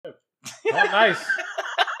Oh, nice.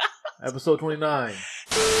 Episode 29.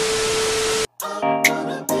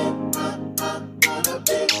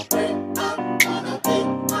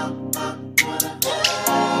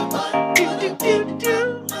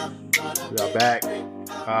 We are back.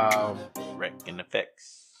 Wrecking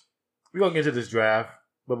effects. We're going to get into this draft.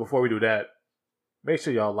 But before we do that, make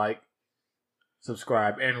sure y'all like,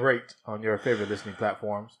 subscribe, and rate on your favorite listening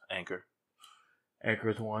platforms. Anchor. Anchor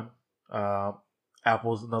is one.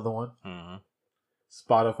 Apple's another one. Mm-hmm.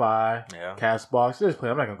 Spotify. Yeah. Castbox. There's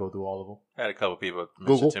plenty. I'm not going to go through all of them. I had a couple people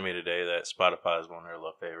Google. mention to me today that Spotify is one of their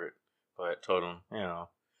low favorite. But I told them,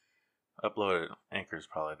 upload it. Anchor is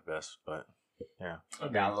probably the best. But, yeah.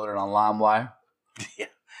 Okay. Download it on LimeWire. Yeah.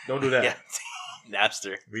 Don't do that. Yeah.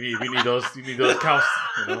 Napster. We need those. You need those counts.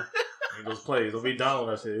 We need those plays. Don't be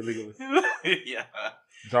downloading that shit illegally. Yeah.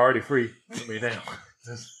 It's already free. I mean, damn.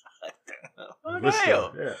 Oh, Listen,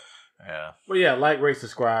 damn. yeah. Yeah. But yeah, like, rate,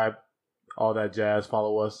 subscribe, all that jazz.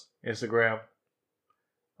 Follow us. Instagram.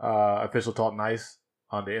 Official Talk Nice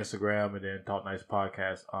on the Instagram, and then Talk Nice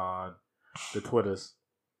Podcast on the Twitters.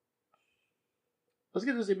 Let's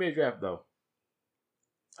get to this NBA draft, though.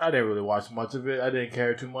 I didn't really watch much of it. I didn't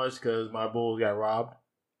care too much because my Bulls got robbed.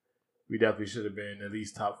 We definitely should have been at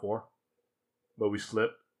least top 4. But we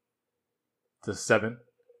slipped to 7.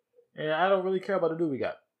 And I don't really care about the dude we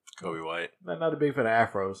got. Kobe White. Not a big fan of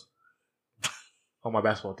afros on my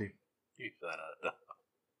basketball team.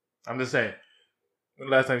 I'm just saying. When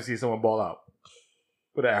the last time you see someone ball out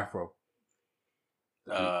with an afro?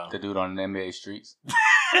 The dude on the NBA streets.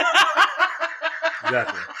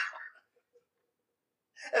 Exactly.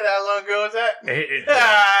 And how long ago was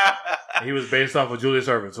that? He was based off of Julius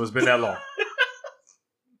Erving, so it's been that long.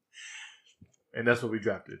 And that's what we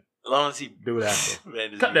drafted. As long as he do it afro.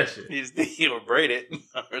 Man, cut that shit. He'll braid it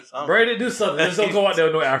or something. Braid it, do something. Just don't go out there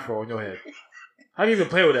with no afro on your head. How can you even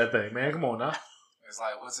play with that thing, man? Come on now. It's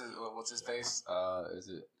like what's his face? It's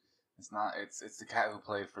the cat who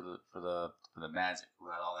played for the Magic who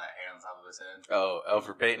had all that hair on top of his head. Oh,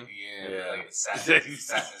 Alfred Payton? Yeah. Like it sat in his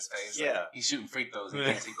face. Yeah. Like, he's shooting free throws. He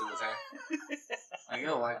can't see through his hair. Like,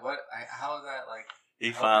 like what? How is that like?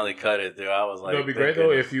 He finally cut it through. I was like, It would be great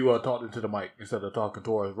though if you talked into the mic instead of talking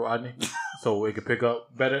towards Rodney, so it could pick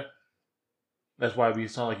up better. That's why we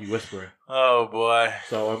sound like you whispering. Oh boy!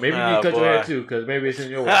 So maybe you need to cut your hair too, because maybe it's in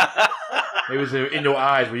your maybe it's in your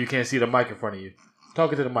eyes where you can't see the mic in front of you.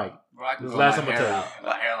 Talking to the mic. This last time I tell you.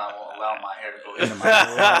 My hairline won't allow my hair to go in the mic.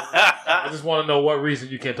 I just want to know what reason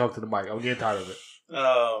you can't talk to the mic. I'm getting tired of it.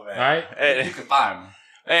 Oh man! All right, hey, you can fire me.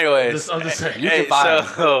 Anyways, I'm just saying you can fire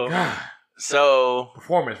me. So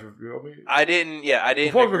performance review. I mean, I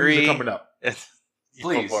didn't performance agree. Reviews are coming up.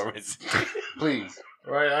 Please.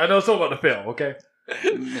 Right, I know something about the film. Okay,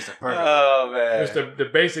 Mr. Perfect. Oh man, it's the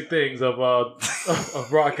basic things of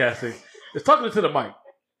broadcasting. It's talking to the mic.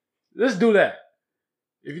 Let's do that.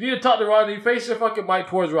 If you need to talk to Rodney, face your fucking mic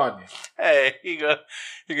towards Rodney. Hey, you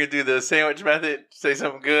gonna do the sandwich method? Say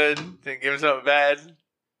something good, then give him something bad.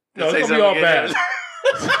 No, it's gonna be all bad.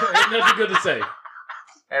 Ain't nothing good to say.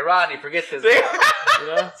 Hey Rodney, forget this. You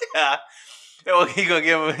know? Yeah. Well, he gonna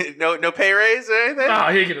give him no pay raise or anything?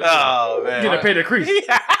 Nah, he ain't Oh man, you gonna pay the crease.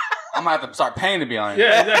 Yeah. I'm gonna have to start paying to be on it.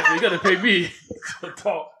 Yeah, exactly. You gotta pay me to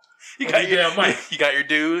talk. You got your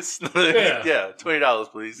dues. Yeah. Yeah,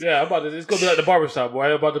 $20, please. Yeah, it's gonna be like the barbershop, boy.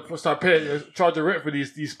 I'm about to start paying, charging rent for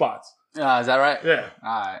these spots. Is that right? Yeah.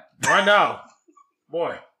 Alright. Right now.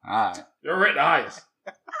 Boy. Alright. Your rent the highest.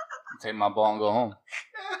 Take my ball and go home.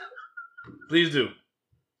 Please do.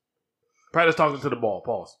 Practice talking to the ball.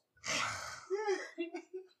 Pause.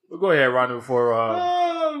 Well, go ahead, Ronnie, before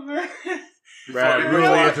Oh man. Brad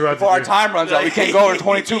really interrupted Before our you. time runs out, we can't go over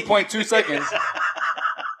 22.2 seconds.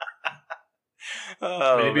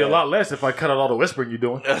 Oh, It'd be a lot less if I cut out all the whispering you're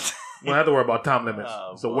doing. We don't have to worry about time limits.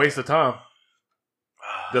 It's a waste of time.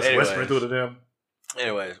 Just whispering through to them.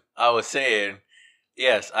 Anyways, I was saying,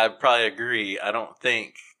 yes, I probably agree. I don't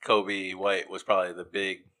think Kobe White was probably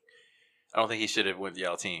I don't think he should have went the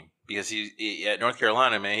y'all team because he at North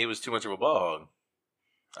Carolina, man, he was too much of a ball hog.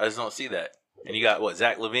 I just don't see that. And you got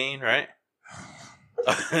Zach LaVine, right?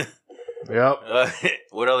 Yep.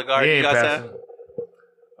 What other guard He you ain't got? passing.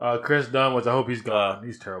 Chris Dunn, which I hope he's gone.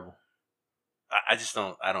 He's terrible. I just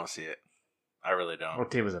don't. I don't see it. I really don't. Our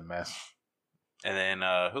team is a mess. And then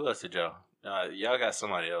who else did y'all? Y'all got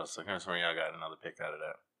somebody else. I can't remember y'all got another pick out of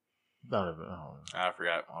that. Not even. I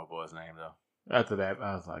forgot my boy's name though. After that,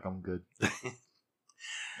 I was like, I'm good.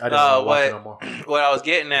 I didn't want to watch it no more. What I was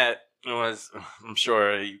getting at was, I'm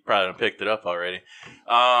sure you probably picked it up already.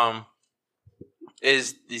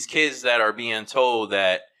 Is these kids that are being told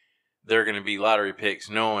that they're going to be lottery picks,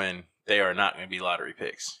 knowing they are not going to be lottery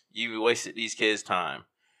picks. You wasted these kids' time,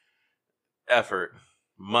 effort,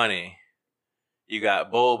 money. You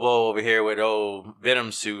got Bobo over here with old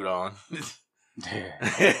Venom suit on.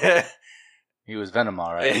 He was Venom,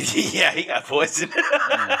 all right. Yeah, he got poisoned.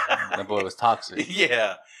 That boy was toxic.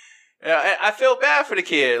 Yeah. I feel bad for the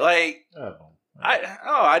kid. Like,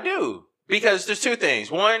 I do. Because there's two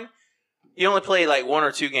things. One, he only played like 1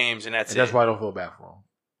 or 2 games, and that's it. That's why I don't feel bad for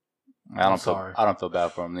him. I don't feel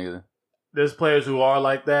bad for him neither. There's players who are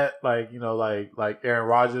like that, like, you know, like Aaron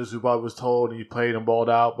Rodgers, who probably was told and he played and balled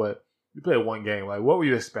out, but you played 1 game. Like, what were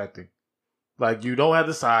you expecting? Like, you don't have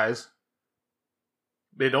the size.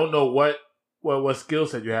 They don't know what skill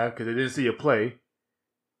set you have because they didn't see you play.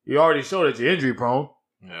 You already showed that you're injury prone.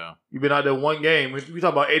 Yeah. You've been out there 1 game. We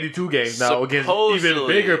talk about 82 games now against even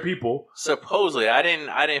bigger people. Supposedly, I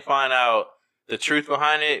didn't find out the truth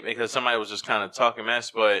behind it because somebody was just kind of talking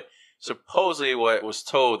mess, but supposedly what was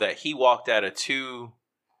told that he walked out of 2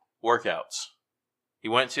 workouts. He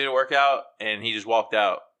went to the workout and he just walked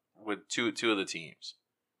out with two of the teams.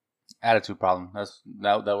 Attitude problem.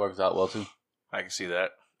 That works out well too. I can see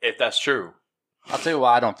that. If that's true. I'll tell you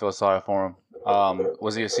why I don't feel sorry for him.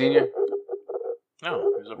 Was he a senior? No,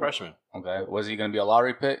 he was a freshman. Okay. Was he going to be a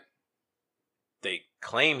lottery pick? They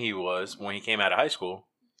claim he was when he came out of high school.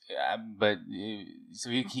 Yeah, but so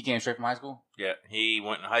he came straight from high school? Yeah, he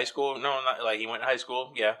went to high school. No, not like he went to high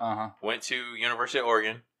school. Yeah. Went to University of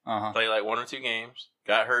Oregon. Played like 1 or 2 games.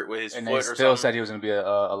 Got hurt with his foot or something. And they still said he was going to be a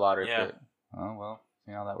lottery pick. Oh, well,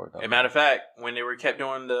 see how that worked out. As a matter of fact, when they kept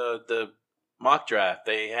doing the mock draft,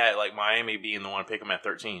 they had like Miami being the one to pick him at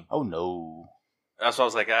 13. Oh, no. That's why I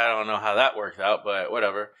was like, I don't know how that worked out, but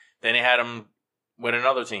whatever. Then they had him with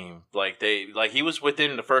another team. He was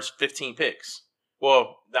within the first 15 picks.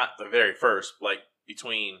 Well, not the very first, like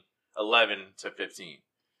between 11 to 15.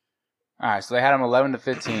 All right, so they had him 11 to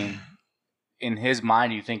 15. In his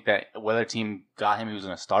mind, you think that whether team got him, he was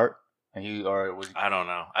going to start? I don't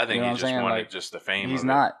know. I think he just wanted just the fame. He's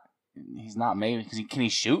not maybe because can he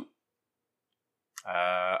shoot?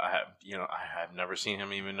 I have never seen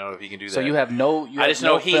him even know if he can do that. So you have no. I just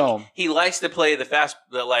know he likes to play the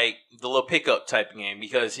little pickup type of game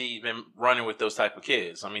because he's been running with those type of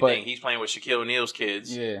kids. I mean, he's playing with Shaquille O'Neal's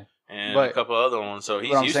kids, and a couple other ones. So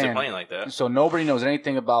he's used to playing like that. So nobody knows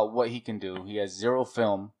anything about what he can do. He has 0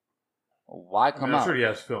 film. Why come out? I'm sure he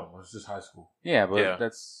has film. It's just high school. Yeah, but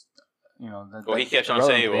that's. He kept on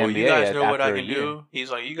saying, "Well, you guys know what I can do."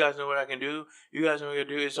 He's like, "You guys know what I can do. You guys know what I can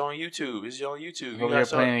do. It's on YouTube. It's on YouTube." You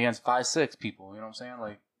guys playing against 5'6" people. You know what I'm saying?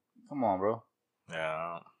 Like, come on, bro.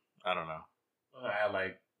 Yeah, I don't know.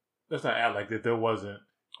 Let's not act like that there wasn't.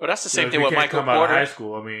 Well, that's the same thing with Michael Porter. Out of high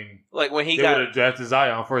school. I mean, like when he would have drafted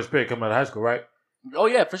Zion first pick coming out of high school, right? Oh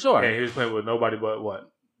yeah, for sure. Yeah, he was playing with nobody but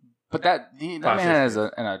what? But that man has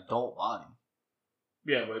an adult body.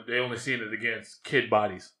 Yeah, but they only seen it against kid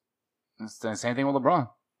bodies. It's the same thing with LeBron.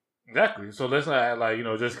 Exactly. So let's not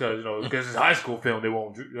act just because it's high school film, they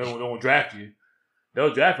won't draft you.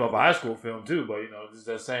 They'll draft off of high school film too, but just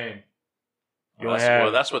that same.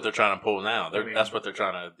 That's what they're trying to pull now. That's what they're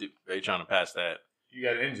trying to do. They're trying to pass that. You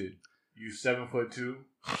got injured. You 7'2".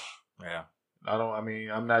 Yeah.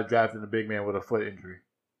 I'm not drafting a big man with a foot injury.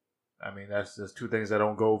 I mean, that's just 2 things that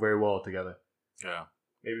don't go very well together. Yeah.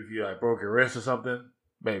 Maybe if you broke your wrist or something.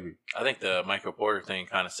 Maybe. I think the Michael Porter thing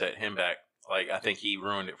kind of set him back. Like, I think he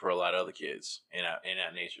ruined it for a lot of other kids in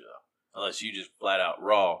that nature, though. Unless you just flat out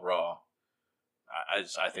raw.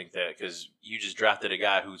 I think that because you just drafted a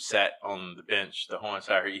guy who sat on the bench the whole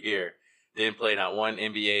entire year, didn't play not one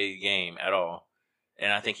NBA game at all,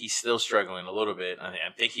 and I think he's still struggling a little bit. I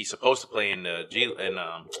think he's supposed to play in the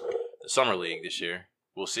summer league this year.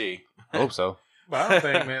 We'll see. I hope so. But I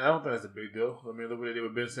don't think that's a big deal. I mean, look what they did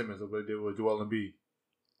with Ben Simmons. Look what they did with Joel Embiid.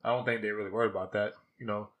 I don't think they're really worried about that.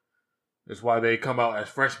 That's why they come out as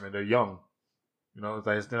freshmen. They're young. It's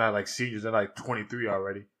like they're not like seniors. They're like 23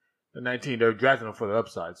 already. They're 19. They're drafting them for the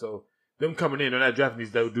upside. So them coming in, they're not drafting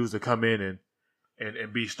these dudes to come in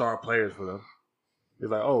and be star players for them. They're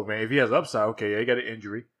like, oh man, if he has upside, okay, yeah, he got an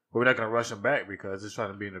injury, but we're not going to rush him back because it's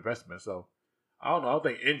trying to be an investment. So I don't know. I don't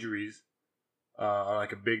think injuries are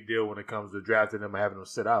like a big deal when it comes to drafting them and having them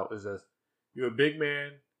sit out. It's just you're a big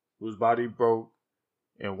man whose body broke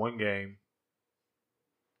in 1 game,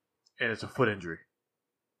 and it's a foot injury.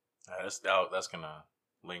 That's gonna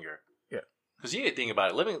linger. Yeah, because you think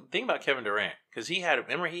about it. Think about Kevin Durant, because he had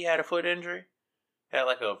a foot injury, had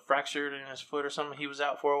like a fracture in his foot or something. He was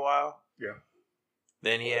out for a while. Yeah.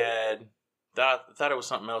 Then he had thought it was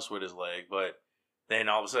something else with his leg, but then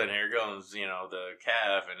all of a sudden here goes the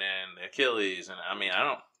calf and then the Achilles, and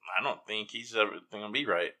I don't think he's ever gonna be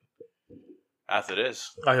right. After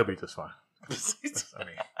this. He'll be just fine. I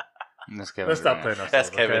mean, That's Kevin let's stop Durant. playing ourselves. That's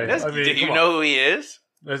Kevin. Okay? Do you know who he is?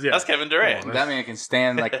 That's Kevin Durant. Come on, That man can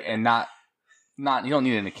stand and not. You don't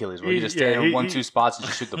need an Achilles, bro. You just stand in 1-2 spots and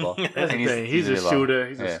just shoot the ball. That's And the thing. He's a shooter.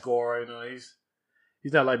 He's a Yeah. scorer. You know,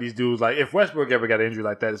 he's not like these dudes. Like if Westbrook ever got an injury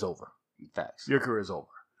like that, it's over. Facts. Your career is over.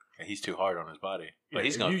 He's too hard on his body. But Yeah,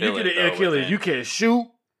 he's going to you feel get it. an though, Achilles. within. You can't shoot.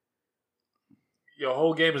 Your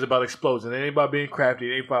whole game is about explosion. It ain't about being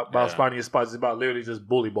crafty. It ain't about finding your spots. It's about literally just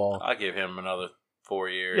bully ball. I'll give him another 4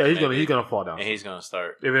 years. Yeah, maybe, he's gonna fall down. and he's going to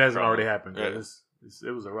start. If it hasn't Probably. already happened, 'cause Yeah.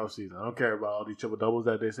 it was a rough season. I don't care about all these triple doubles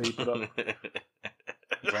that they say he put up.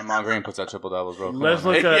 Draymond Green puts out triple doubles, bro. Come Let's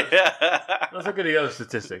on, look man. at let's look at the other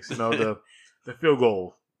statistics. You know the field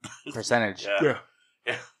goal, Percentage. Yeah.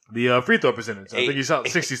 the free throw percentage. I think he shot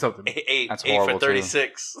 60 something. Eight That's for horrible, too.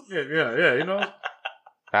 36. Yeah. You know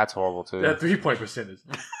That's horrible too. that 3-point percentage.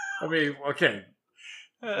 I mean, okay,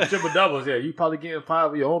 triple doubles. Yeah, you probably getting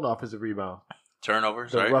 5 of your own offensive rebounds.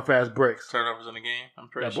 Turnovers, The right? rough ass breaks. Turnovers in the game. I'm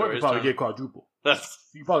pretty That sure. boy could his probably turn- get quadruple. That's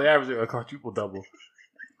You probably average a quadruple double.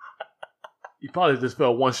 He probably just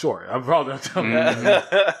fell one short. I'm probably telling you.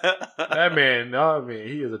 That man, I mean,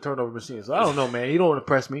 he is a turnover machine. So I don't know, man. He don't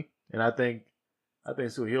impress me, and I think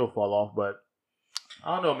soon he'll fall off. But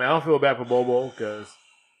I don't know, man. I don't feel bad for Bobo because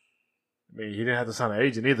I mean he didn't have to sign an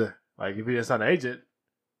agent either. Like if he didn't sign an agent,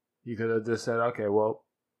 he could have just said, okay, well,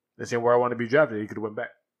 this ain't where I want to be drafted. He could have went back.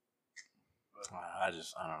 I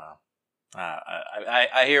don't know.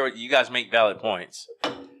 I hear what you guys make valid points.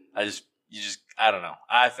 I don't know.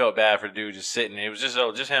 I felt bad for the dude just sitting. It was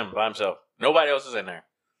just him by himself. Nobody else was in there.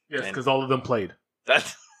 Yes, because all of them played.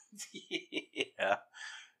 That's yeah.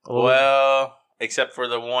 All of them- Well, except for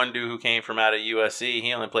the one dude who came from out of USC,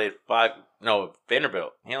 he only played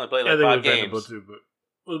Vanderbilt. He only played yeah, like they 5 were Vanderbilt games. too.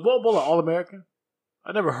 But was Bobo an All-American?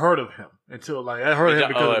 I never heard of him until I heard of him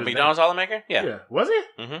because of his McDonald's All-American? name. Yeah. Was he?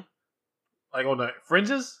 Mm-hmm. Like on the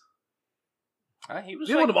fringes? He was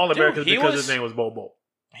He was one of All-Americans dude, because his name was Bobo.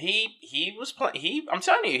 He was playing. I'm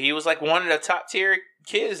telling you, he was like one of the top tier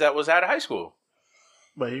kids that was out of high school.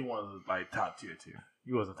 But he wasn't like top tier.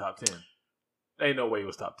 He wasn't top 10. Ain't no way he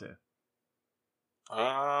was top 10.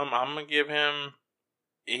 I'm gonna give him.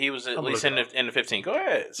 He was at I'm least looking in the 15. Go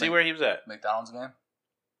ahead, see where he was at. McDonald's game?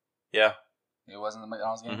 Yeah. He wasn't the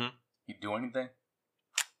McDonald's game? Mm-hmm. He do anything?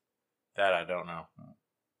 That I don't know.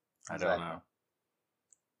 I don't Exactly. know.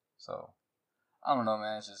 So, I don't know,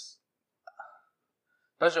 man. It's just,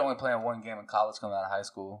 especially only playing one game in college coming out of high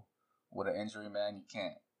school with an injury, man. You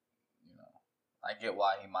can't, I get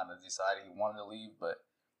why he might have decided he wanted to leave, but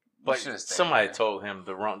he should have stayed somebody there. told him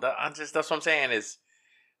the wrong. That's what I'm saying is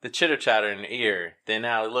the chitter chatter in the ear. Then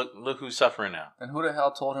now look who's suffering now. And who the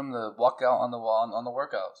hell told him to walk out on the wall on the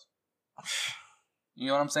workouts? You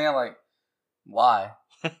know what I'm saying? Like, why?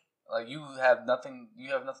 Like you have nothing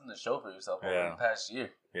to show for yourself over the past year.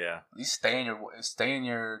 Yeah. At least stay in your Stay in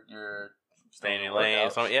your lane.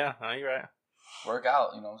 So, yeah, no, you're right. work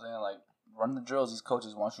out. You know what I'm saying? Like run the drills these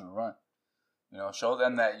coaches want you to run. Show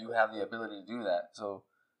them that you have the ability to do that. So,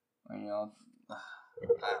 I don't know.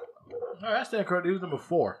 No, that's that correct. He was number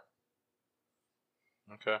 4.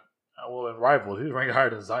 Okay. Well, in Rivals, he was ranked higher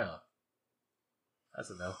than Zion.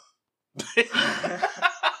 That's enough.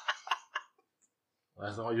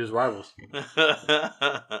 That's all just Rivals.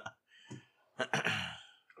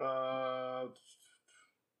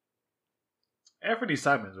 Anthony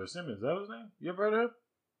Simons or Simmons, is that his name? You ever heard of him?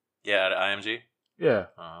 Yeah, at IMG. Yeah.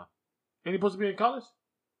 Uh-huh. Ain't he supposed to be in college?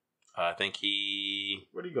 I think he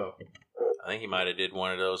Where'd he go? might have did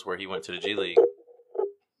one of those where he went to the G League.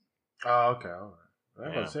 Oh, okay. All right. I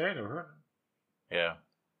Yeah. gonna say I never heard of him. Yeah.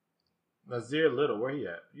 Nazir Little, where he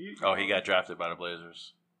at? He got drafted by the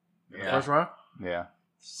Blazers. in the first round? Yeah.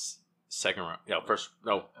 Second round. Yeah, first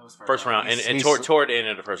It was first round. And He toward the end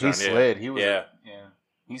of the first He round. slid. He was. Yeah. Yeah.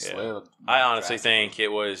 He Yeah. slid. I honestly think it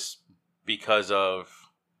was because of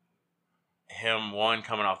him, one,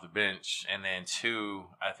 coming off the bench, and then two,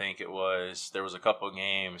 I think there was a couple of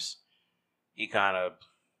games he kind of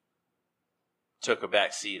took a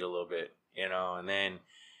back seat a little bit, and then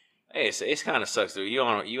hey, it's kind of sucks, dude. You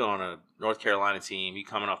on a North Carolina team, you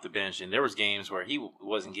coming off the bench, and there was games where he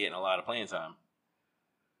wasn't getting a lot of playing time.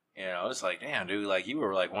 It's like, damn, dude, like you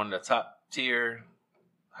were like one of the top tier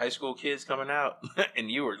high school kids coming out, and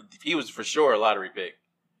he was for sure a lottery pick.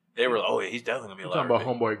 They were, oh, yeah, he's definitely gonna be a You're lottery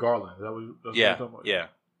talking about homeboy Garland. Is that what that's what you're talking about? Yeah.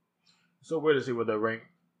 So weird to see what they ranked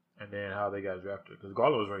and then how they got drafted. Because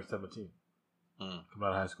Garland was ranked 17 coming out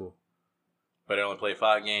of high school. But he only played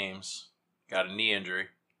 5 games. Got a knee injury.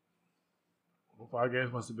 Well, 5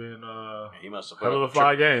 games must have been He must have hell of a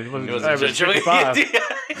 5 games. He He must have averaged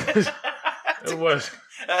 55. It was.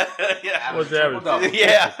 Yeah. What's the average? Triple-double.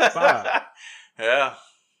 Yeah. 5. Yeah.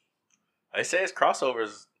 They say his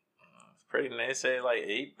crossovers pretty. They say like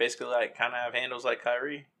he basically like kind of have handles like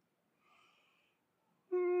Kyrie.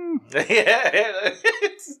 Yeah.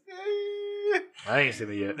 I ain't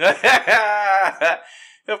seen it yet.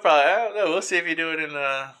 He'll probably. I don't know. We'll see if he do it in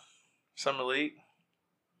summer league.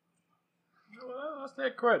 Well, that's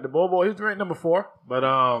that correct. The Bobo, he's ranked number 4, but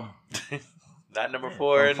Not number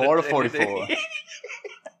 4. From 4 to 44.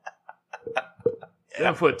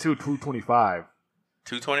 7 foot 2, 225.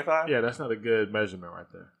 225. Yeah, that's not a good measurement right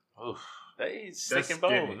there. Oof. He's That's sick and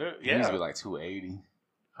bone. skinny. He needs to be Yeah. like 280.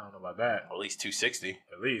 I don't know about that. At least 260.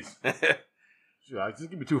 At least. Shoot, just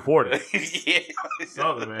give me 240. Yeah.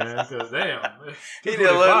 Something, man. Because damn. He 225. did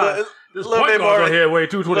a little This little point bit guard more- right here weigh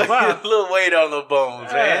 225. little weight on the bones,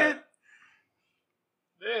 Yeah. man.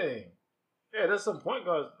 Dang. Yeah, there's some point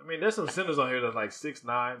guards. I mean, there's some centers on here that's like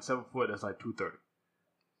 6'9", 7 foot. That's like 230.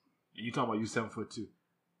 You talking about you 7 foot 2?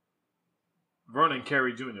 Vernon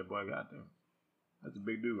Carey Jr. Boy, goddamn, that's a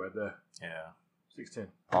big dude right there. Yeah. 6'10".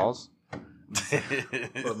 Pause.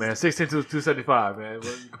 Look, man, 6'10" to 275. Man,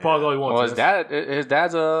 well, you can pause all you want. Well, to. his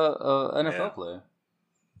dad's a NFL Yeah. player.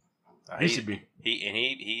 He should be.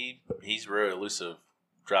 He's real elusive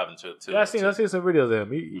driving to. Yeah, I seen some videos of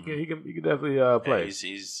him. He can definitely play. Yeah,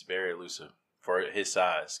 he's very elusive for his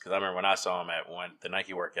size. Because I remember when I saw him at the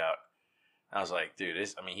Nike workout, I was like, dude,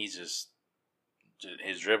 he's just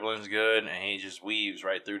his dribbling's good, and he just weaves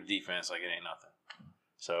right through the defense like it ain't nothing.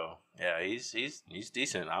 So yeah, he's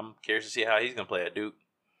decent. I'm curious to see how he's gonna play at Duke.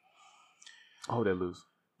 I hope they lose.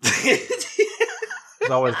 It's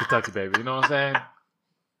always Kentucky, baby. You know what I'm saying?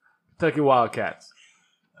 Kentucky Wildcats.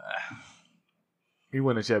 He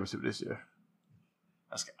won the championship this year,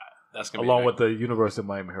 That's gonna along be with the University of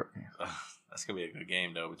Miami Hurricanes. that's gonna be a good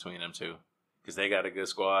game though between them two because they got a good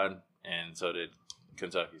squad, and so did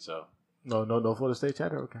Kentucky. So No Florida State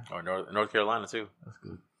chatter. Okay, or North Carolina too. that's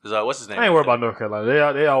good. Because what's his name? I ain't worried about North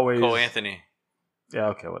Carolina. They always Cole Anthony. Yeah,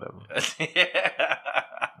 okay, whatever.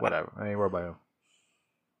 Whatever. I ain't worried about him.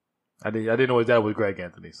 I didn't know his dad was Greg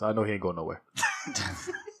Anthony, so I know he ain't going nowhere.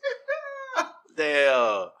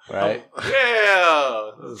 Damn. Right?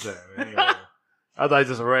 Yeah. What's that, man? I thought he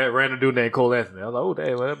just a random dude named Cole Anthony. I was like, oh,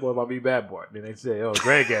 damn, well, that boy might be bad boy. Then they say, oh,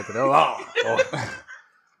 Greg Anthony. Oh.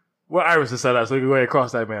 Well, Iverson said that, so we can go ahead and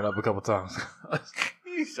cross that man up a couple times.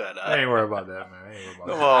 You shut up. I ain't worried about that, man. I ain't worried about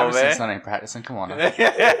Come that. on, Iverson's man. son ain't practicing. Come on now.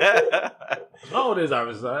 How old is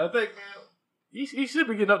Iverson? I think, man, he should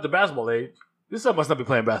be getting up to basketball age. This son must not be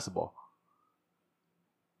playing basketball.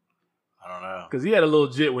 I don't know. Because he had a little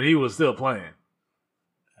jit when he was still playing.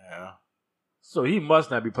 Yeah. So he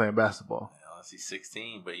must not be playing basketball. Unless he's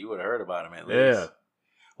 16, but you would have heard about him at least. Yeah.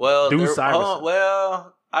 Well, Deuce Iverson.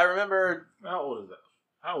 well, I remember How old is that?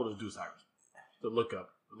 How old is Deuce Iverson? The look up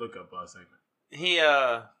segment. he.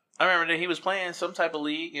 I remember that he was playing some type of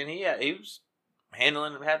league, and he was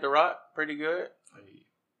had the rock pretty good.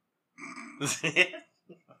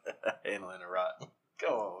 Handling the rock.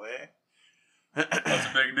 Come on, man. That's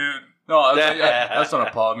a big dude. No, that's not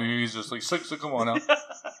a problem. He's just like, six, come on now.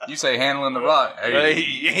 You say handling the rock. Hey.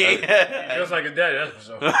 Yeah. Just like his daddy, that's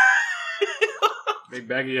for sure. Big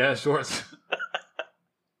baggy ass shorts.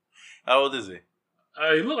 How old is he?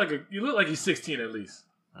 You look like he's 16 at least.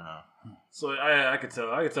 Oh. So I could tell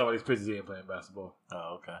by these pictures he ain't playing basketball.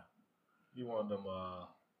 Oh, okay. He one of them.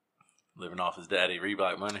 Living off his daddy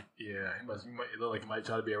Reebok money. Yeah, he might look like he might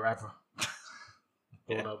try to be a rapper.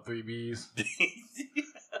 Throwing up 3 Bs. 3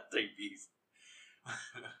 Bs.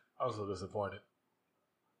 I'm so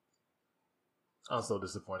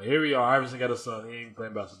disappointed. Here we are. Iverson got a son. He ain't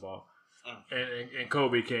playing basketball, and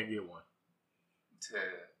Kobe can't get one.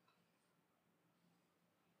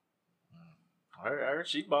 I heard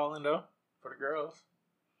she balling though for the girls.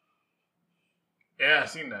 Yeah, I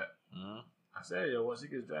seen that. Mm-hmm. I said, yo, once he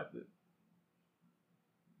gets drafted,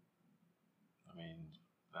 I mean,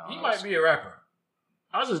 I don't he know. might be a rapper.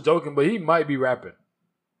 I was just joking, but he might be rapping.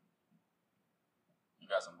 You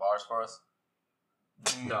got some bars for us?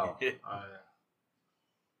 No, no.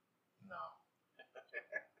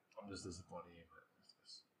 I'm just disappointed.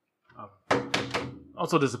 I'm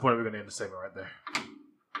so disappointed we're gonna end the segment right there.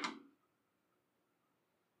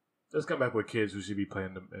 Let's come back with kids who should be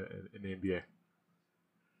playing in the NBA.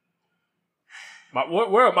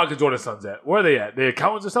 Where are Michael Jordan's sons at? Where are they at? They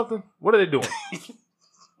accountants or something? What are they doing?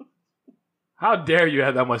 How dare you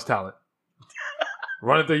have that much talent?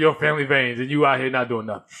 Running through your family veins and you out here not doing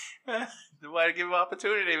nothing. Nobody give him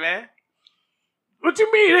opportunity, man. What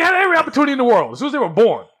you mean? They had every opportunity in the world as soon as they were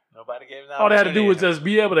born. Nobody gave him that. All they had to do was opportunity. just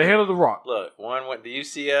be able to handle the rock. Look. One went to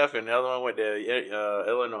UCF, and the other one went to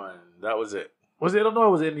Illinois. That was it. Was it Illinois or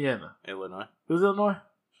was it Indiana? Illinois. It was Illinois?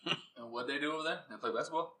 And what they do over there? They play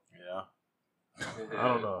basketball? Yeah. I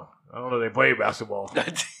don't know. They played basketball.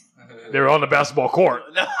 They were on the basketball court.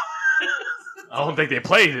 No. I don't think they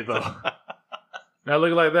played it, though. Now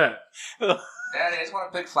look like that. Daddy, I just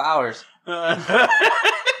want to pick flowers.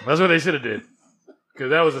 That's what they should have did. Because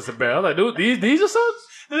that was just a bad. I was like, dude, these are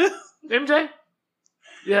sons? MJ?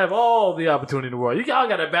 You have all the opportunity in the world. Y'all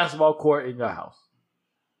got a basketball court in your house.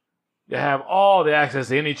 You have all the access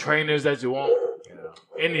to any trainers that you want,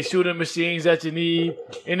 any shooting machines that you need,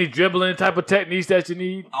 any dribbling type of techniques that you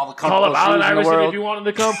need. All the Call up Allen Iverson if you want him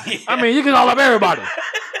to come. I mean, you can call up everybody.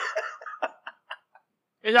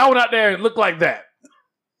 And y'all went out there and looked like that.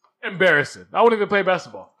 Embarrassing. I wouldn't even play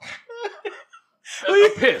basketball.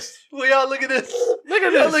 I'm pissed. Well, y'all look at this. Look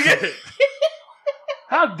at this. Look at it.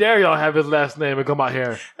 How dare y'all have his last name and come out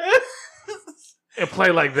here and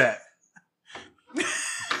play like that?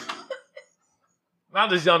 I'm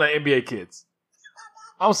just yelling at NBA kids.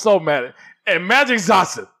 I'm so mad. And Magic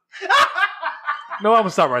Johnson. No, I'm going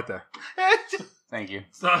to stop right there. Thank you.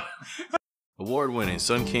 Award-winning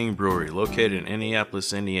Sun King Brewery, located in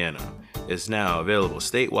Indianapolis, Indiana, is now available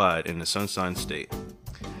statewide in the Sunshine State.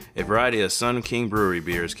 A variety of Sun King Brewery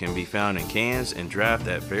beers can be found in cans and draft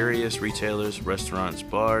at various retailers, restaurants,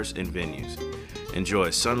 bars, and venues. Enjoy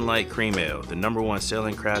Sunlight Cream Ale, the #1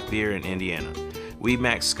 selling craft beer in Indiana,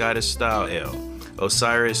 Weedmax Scottish Style Ale,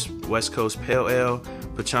 Osiris West Coast Pale Ale,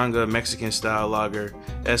 Pachanga Mexican Style Lager,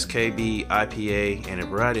 SKB IPA, and a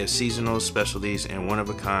variety of seasonal specialties and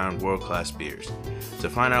one-of-a-kind world-class beers. To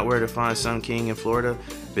find out where to find Sun King in Florida,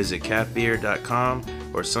 visit calfbeer.com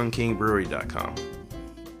or sunkingbrewery.com.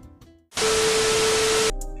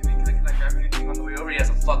 He has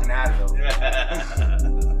a fucking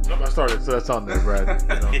Advil. I started, so that's on there, Brad.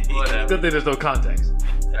 Whatever. Good thing there's no context.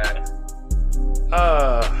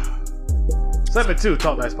 Segment 2,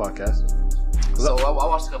 Talk Nice Podcast. So I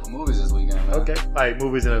watched a couple movies this weekend, man. Okay. Like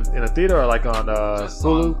movies in a theater or like on Just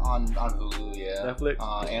Hulu? on Hulu, yeah.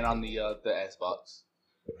 Netflix? And on the Xbox.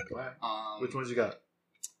 Which ones you got?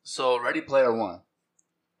 So Ready Player One.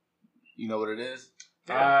 You know what it is?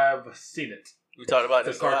 I've seen it. We talked about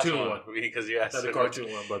The this last cartoon one. because you asked Not the cartoon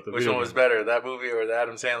one, but the which video one was game. better, that movie or the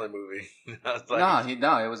Adam Sandler movie? I was like,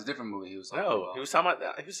 No, it was a different movie. He was talking no, about. he was talking about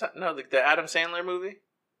that. The Adam Sandler movie.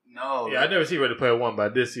 No. Yeah, I never seen Ready Player One,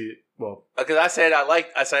 but I did see it. Well, Because I said I've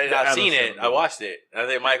Adam seen it, Sandler I watched it. I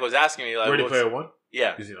think Mike was asking me like, Ready what's- Player One?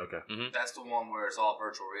 Yeah, You seen it? Okay. That's the one where it's all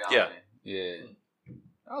virtual reality. Yeah.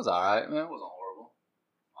 That was alright, man. It wasn't horrible.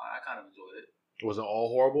 I kind of enjoyed it. It wasn't all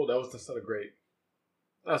horrible. That's not a great.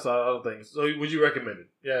 That's all other things. So would you recommend it?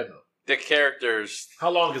 Yeah, no. the characters.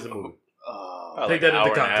 How long is the movie? Probably Take like that an into hour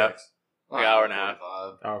and a half. context. Like hour and a half.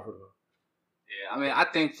 45. Hour for the. Yeah, I mean, I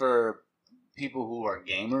think for people who are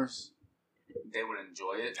gamers, they would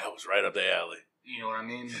enjoy it. That was right up their alley. You know what I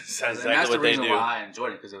mean? That's And exactly that's the what they reason do. why I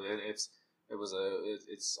enjoyed it because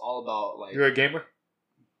it's all about like You're a gamer.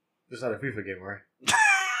 Just not a FIFA gamer, right?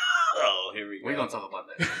 Oh, here we go. we're gonna talk about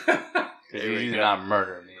that. Here we You're go. not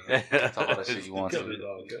murder me. Talk about that shit you want Kill the to.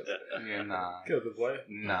 dog. Yeah, nah, Kill the boy.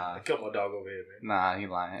 nah, I killed my dog over here, man. nah. He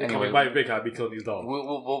lying. They call Anyway, me Mike Big. I be killing these dogs.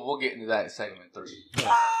 we'll get into that in segment 3.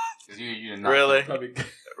 Because you did not. Really? I be,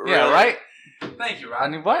 Yeah, right. Thank you,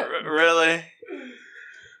 Rodney. What? Really?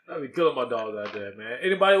 I be killing my dogs out there, man.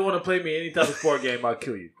 Anybody want to play me any type of sport game? I'll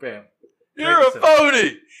kill you, bam. You're a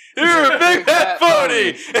phony. You're a big fat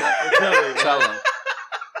phony. Tell him.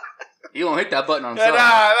 He won't hit that button on Nah, himself.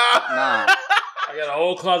 nah. Nah. I got a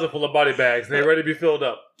whole closet full of body bags. They ready to be filled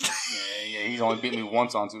up. Yeah. He's only beat me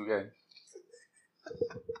once on 2K.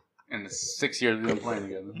 In the 6 years we've been playing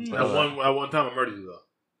together. At one time, I murdered you though.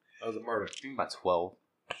 That was a murder. I think by 12.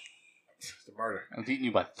 It's a murder. I'm beating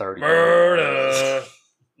you by 30. Murder.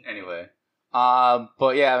 Anyway.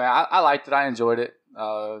 But yeah, man, I liked it. I enjoyed it.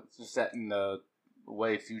 Just set in the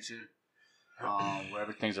way future. Where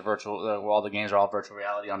everything's a virtual, where all the games are all virtual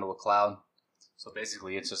reality onto a cloud. So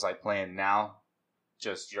basically, it's just like playing now.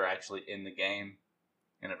 Just you're actually in the game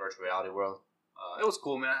in a virtual reality world. It was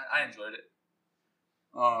cool, man. I enjoyed it.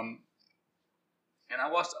 And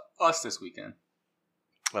I watched Us this weekend.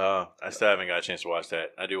 I still haven't got a chance to watch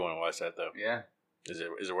that. I do want to watch that though. Yeah. Is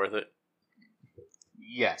it worth it?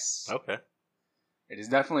 Yes. Okay. It is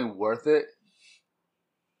definitely worth it.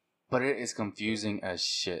 But it is confusing as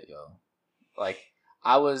shit, yo. Like,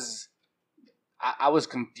 I was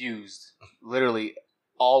confused literally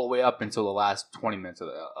all the way up until the last 20 minutes of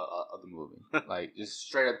the movie. Like, just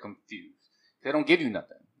straight up confused. They don't give you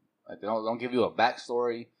nothing. Like, they don't give you a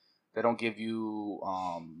backstory. They don't give you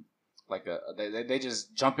like they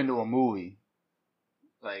just jump into a movie,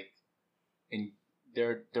 like, and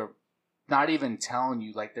they're not even telling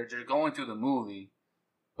you, like, they're just going through the movie,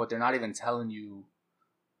 but they're not even telling you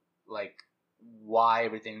like why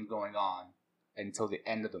everything's going on until the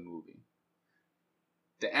end of the movie.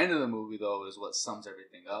 The end of the movie, though, is what sums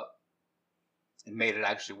everything up and made it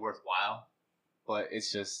actually worthwhile. But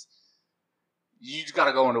it's just, you just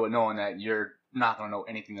gotta go into it knowing that you're not gonna know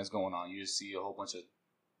anything that's going on. You just see a whole bunch of.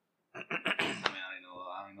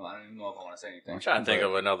 I don't even know if I want to say anything. I'm trying to think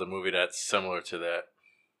of another movie that's similar to that.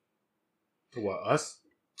 To what, us?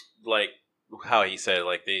 Like how he said,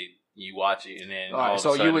 like you watch it and then all of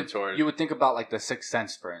so a sudden you would think about like The Sixth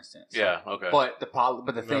Sense, for instance. Yeah, okay. But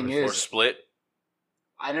the thing or is, Split.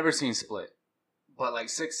 I never seen Split, but like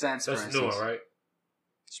Sixth Sense, That's for the new instance, one, right?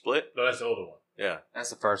 Split? No, that's the older one. Yeah. That's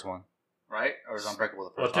the first one, right? Or is Unbreakable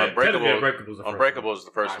the first Well, one? Unbreakable- Unbreakable is the first Unbreakable one. is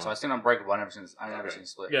the first Alright, so one. I've seen Unbreakable. I never seen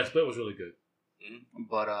Split. Yeah, Split was really good.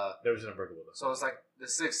 But Never seen Unbreakable though. so it's like The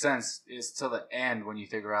Sixth Sense is till the end when you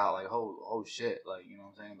figure out like oh shit, like, you know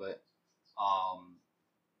what I'm saying. But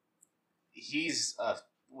he's a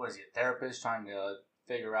therapist trying to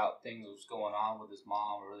figure out things that was going on with his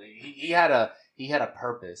mom. Or he had a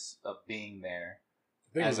purpose of being there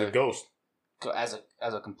I think as it was a a ghost.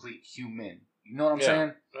 as a complete human. You know what I'm Yeah.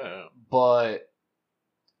 saying? Yeah. But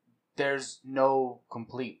there's no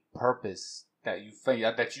complete purpose that you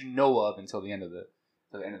know of until the end of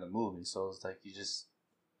the movie. So it's like you just,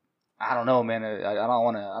 I don't know, man. I don't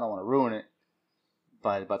want to ruin it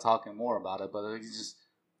by talking more about it. But it's just,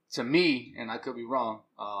 to me, and I could be wrong,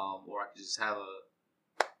 or I could just have a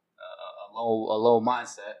low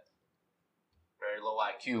mindset, very low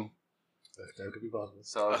IQ. That could be possible.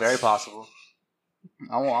 So very possible.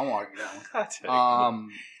 I won't argue that one. I tell you.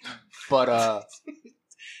 But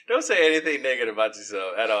Don't say anything negative about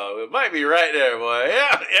yourself at all. It might be right there, boy.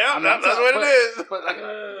 Yeah, I'm that's not- what but- it is. But like,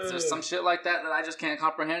 there's some shit like that I just can't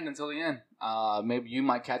comprehend until the end. Maybe you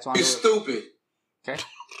might catch on to it. stupid. Okay.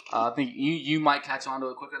 I think you might catch on to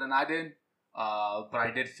it quicker than I did. But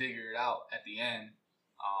I did figure it out at the end.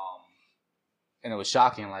 And it was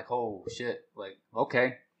shocking. Like, oh shit. Like,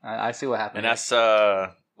 okay, I see what happened. And that's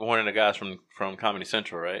one of the guys from Comedy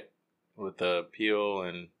Central, right? With Peel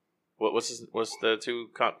and what's the two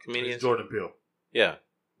comedians? It's Jordan Peele, Yeah.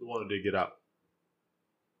 the one who did Get Out.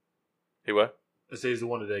 He what? I say he's the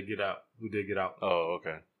one who did Get Out. Who did Get Out? Oh,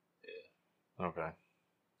 okay. Yeah. Okay.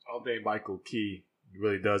 I don't think Michael Key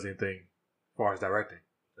really does anything as far as directing.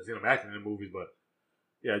 I've seen him acting in the movies, but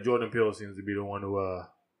yeah, Jordan Peele seems to be the one who.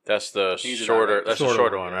 That's the He's a shorter. director. That's the Shorter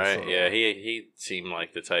shorter one, one, yeah, right? shorter Yeah. one. He seemed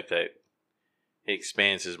like the type that he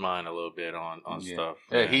expands his mind a little bit on Yeah. stuff.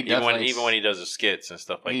 Yeah, he definitely- even when he does the skits and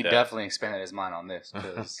stuff like he that. definitely expanded his mind on this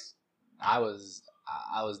because I was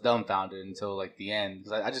dumbfounded until like the end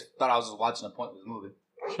because I just thought I was just watching a pointless movie.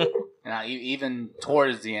 And even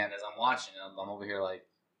towards the end, as I'm watching it, I'm over here like,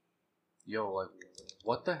 yo, like,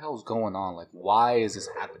 what the hell's going on? Like, why is this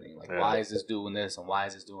happening? Like, Yeah. why is this doing this and why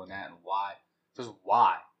is this doing that and why? Just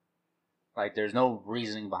why? Like, there's no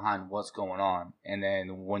reasoning behind what's going on. And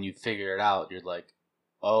then when you figure it out, you're like,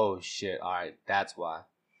 oh shit, all right, that's why.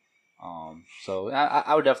 So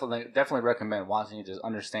I would definitely recommend watching it. Just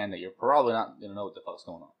understand that you're probably not gonna know what the fuck's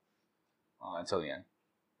going on until the end.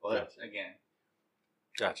 But Gotcha. again,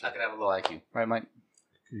 Gotcha. I could have a little IQ, right, Mike?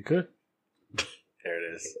 You could.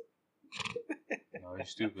 There it is. No, you're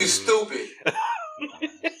stupid. You stupid.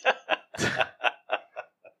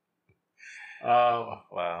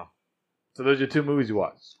 Wow. So those are your two movies you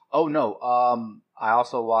watched. Oh no. I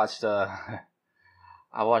also watched. Uncle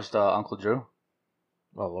Drew.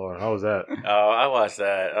 Oh Lord, how was that? Oh, I watched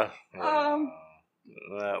that. Listen.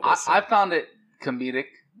 I found it comedic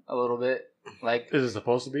a little bit. Like, Is it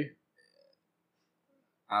supposed to be?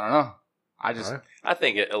 I don't know. I just Alright. I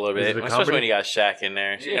think it a little Is bit, it a especially comedy? when you got Shaq in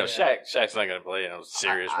there. You know, Yeah. Shaq's not gonna play a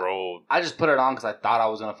serious role. I just put it on because I thought I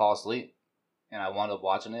was gonna fall asleep, and I wound up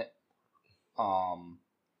watching it.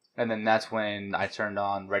 And then that's when I turned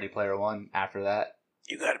on Ready Player One. After that,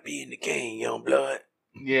 You gotta be in the game, young blood.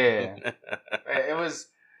 yeah, it was.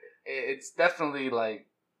 It's definitely like.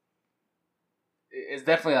 It's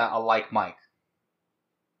definitely a like Mike.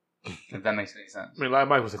 If that makes any sense. I mean, Live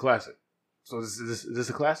Mike was a classic. So is this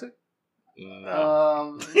a classic?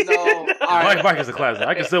 No. No. All right. Mike is a classic.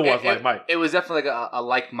 I can still watch Like Mike. It was definitely like a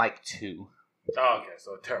like Mike 2. Oh, okay,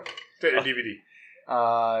 so terrible. Straight to DVD.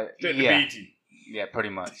 Straight to Yeah, BET. yeah, pretty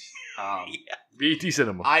much. BET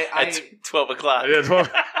Cinema. At 12 o'clock. Yeah, it's hard.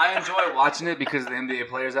 I enjoy watching it because of the NBA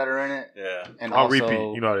players that are in it, Yeah. and I'll also,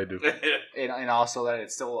 repeat. You know how they do. and also that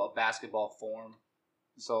it's still a basketball form.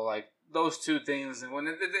 So like those two things, and when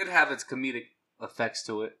it have its comedic effects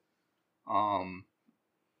to it. How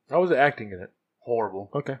was the acting in it? Horrible.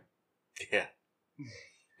 Okay. Yeah.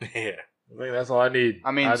 Yeah. I think that's all I need.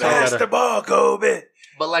 I mean, Pass the ball, Kobe.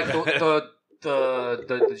 But like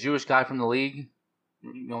the Jewish guy from the league,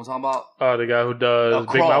 you know what I'm talking about? The guy who does Big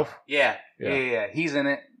Kroll. Mouth? Yeah. He's in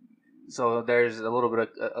it, so there's a little bit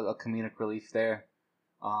of a comedic relief there.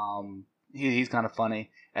 He's kind of funny,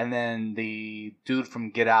 and then the dude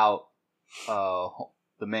from Get Out,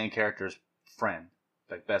 the main character's friend,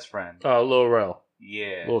 like best friend. Lil Rel.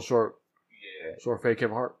 Yeah. Little short fake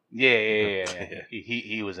Kevin Hart. Yeah.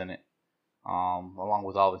 He was in it. Along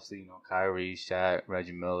with obviously, Kyrie, Shaq,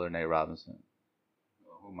 Reggie Miller, Nate Robinson.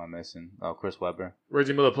 Who am I missing? Oh, Chris Webber.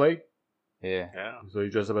 Reggie Miller played? Yeah. So he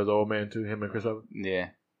dressed up as an old man too, him and Chris Webber? Yeah.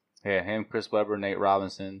 Yeah, him, Chris Webber, Nate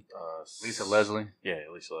Robinson, Lisa Leslie. Yeah,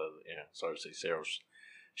 Lisa Leslie. Yeah, sorry to say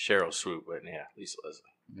Cheryl Swoop, but yeah, Lisa Leslie.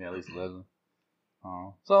 Yeah, Lisa Leslie.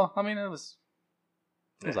 So I mean, it was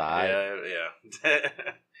alright. Yeah.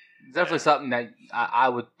 Definitely something that I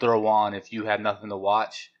would throw on if you had nothing to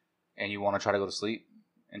watch and you want to try to go to sleep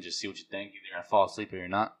and just see what you think. Either you're gonna fall asleep or you're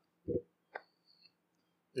not.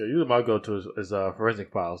 Yeah, usually my go-to is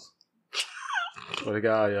Forensic Files. For the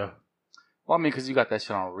guy, yeah. Well, I mean, because you got that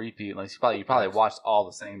shit on repeat. Like you probably watched all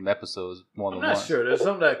the same episodes more than I'm not once. sure. There's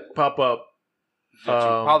some that pop up. That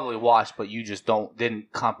you probably watched, but you just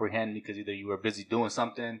didn't comprehend because either you were busy doing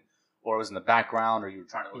something, or it was in the background, or you were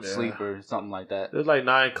trying to go to sleep, or something like that. There's like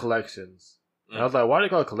 9 collections. And I was like, why do they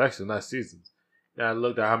call it collections, not seasons? And I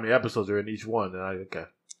looked at how many episodes are in each one, and okay,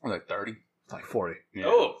 Like 30. it's like 40. Yeah.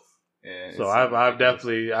 Oh. Yeah, So I've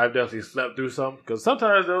definitely slept through some because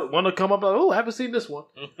sometimes one will come up like, oh, I haven't seen this one.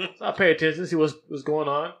 So I pay attention, see what's going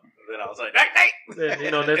on. Then I was like, hey!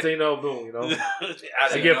 Then next thing you know, boom, I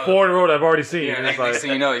I get 4 in a row that I've already seen. Yeah, and next it's like,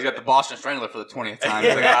 thing you know, he's got the Boston Strangler for the 20th time.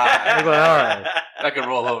 He's like, it's like, all right. that could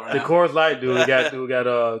roll over. The Now. Coors Light dude who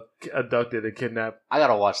got abducted and kidnapped. I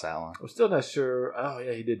gotta watch that one. I'm still not sure. Oh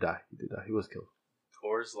yeah, he did die. He was killed.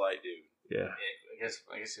 Coors Light, dude. Yeah. I guess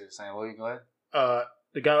you were saying, well, you go ahead.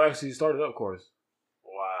 The guy who actually started up Coors.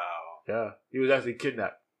 Wow. Yeah, he was actually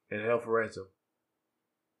kidnapped and held for ransom,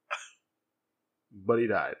 but he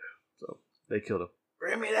died. So they killed him.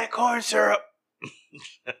 Bring me that corn syrup.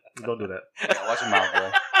 Don't do that. Yeah, watch your mouth,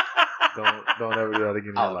 bro. Don't ever do that again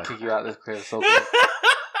in your I'll life. kick you out of this crib so quick.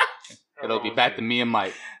 It'll be back to me and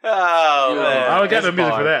Mike. Oh, man. I don't got no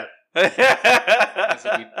music for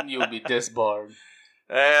that. You'll be disbarred.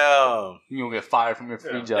 Damn. You'll get fired from your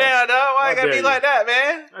free job. Yeah, no, why How it gotta dare be you. like that,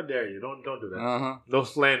 man? I dare you. Don't do that. Uh-huh. No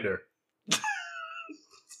slander.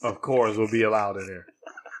 Of course, will be allowed in here.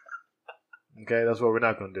 Okay, that's what we're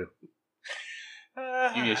not going to do.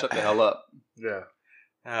 You need to shut the hell up. Yeah.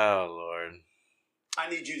 Oh, Lord. I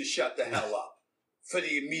need you to shut the hell up for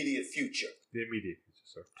the immediate future. The immediate future,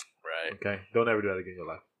 sir. Right. Okay? Don't ever do that again in your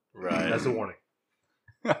life. Right. That's a warning.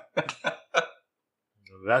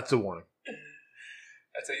 That's a warning.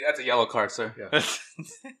 That's a yellow card, sir. Yeah.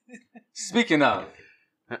 Speaking of,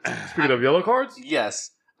 Speaking of yellow cards,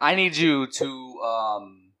 yes, I need you to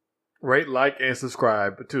rate, like, and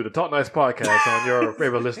subscribe to the Talk Nice podcast on your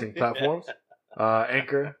favorite listening platforms.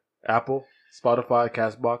 Anchor, Apple, Spotify,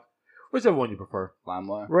 CastBox, whichever one you prefer.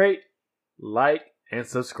 LimeWire. Rate, like, and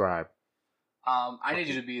subscribe. I need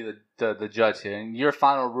you to be the judge here, and your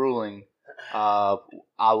final ruling, I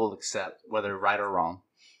will accept, whether right or wrong.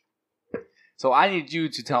 So I need you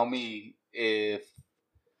to tell me if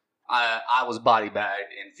I was body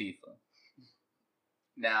bagged in FIFA.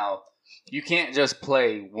 Now, you can't just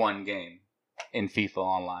play one game in FIFA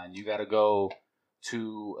online. You got to go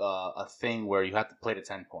to a thing where you have to play to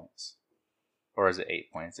 10 points. Or is it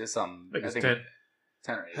 8 points? It's something. I think it's 10.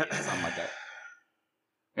 10 or 8, something like that.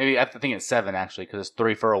 Maybe I think it's 7 actually, because it's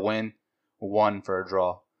 3 for a win, 1 for a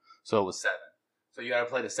draw. So it was 7. So you got to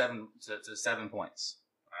play to 7 points.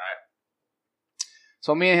 All right.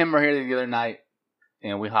 So me and him are here the other night,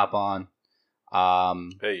 and we hop on.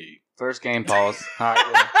 Hey. First game, pause. All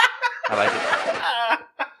right, well, I like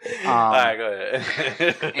it. All right, go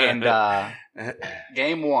ahead. And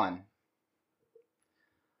game 1.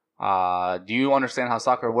 Do you understand how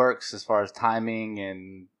soccer works as far as timing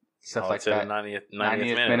and stuff like that? 90th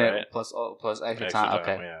 90th minute, right? plus extra time.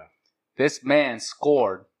 Okay. Yeah. This man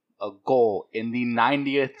scored a goal in the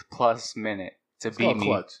 90th plus minute to It's beat called me.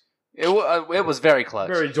 clutch. It was very clutch.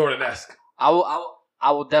 Very Jordan-esque. I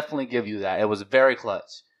will definitely give you that. It was very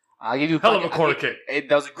clutch. I'll give you Hell of a corner kick.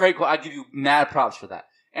 That was a great goal. I give you mad props for that.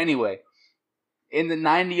 Anyway, in the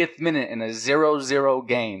 90th minute in a 0-0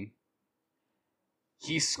 game,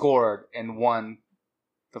 he scored and won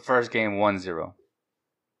the first game 1-0.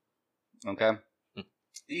 Okay?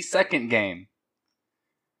 The second game,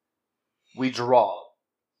 we draw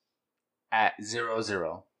at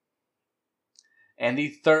 0-0. And the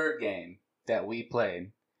third game that we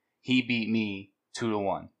played, he beat me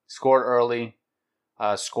 2-1. Scored early,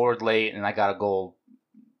 scored late, and I got a goal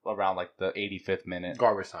around like the 85th minute.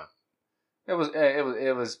 Garbage time. I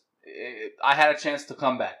had a chance to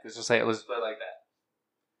come back. Let's just say it was like that.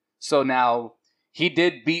 So now he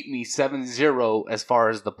did beat me 7-0 as far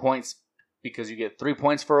as the points, because you get 3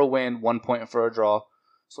 points for a win, 1 point for a draw.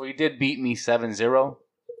 So he did beat me 7-0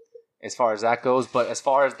 as far as that goes. But as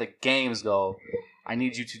far as the games go, I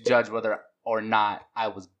need you to judge whether or not I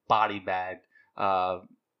was body bagged,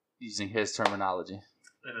 using his terminology.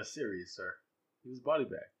 In a series, sir. He was body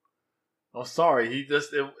bagged. I'm sorry.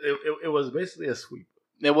 It was basically a sweep.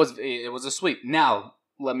 It was a sweep. Now,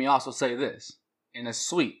 let me also say this. In a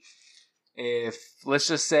sweep, if, let's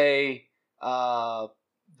just say,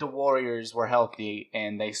 the Warriors were healthy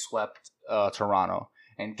and they swept Toronto.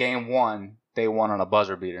 In game 1, they won on a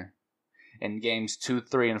buzzer beater. In games 2,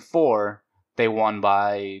 3, and 4, they won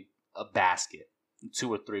by a basket,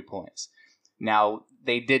 2 or 3 points. Now,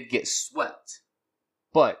 they did get swept,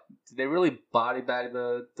 but did they really body bag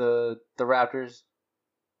the Raptors?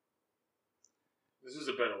 This is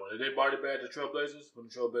a better one. Did they body bag the Trailblazers when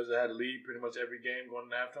the Trailblazers had a lead pretty much every game going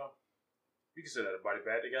into halftime? You consider that a body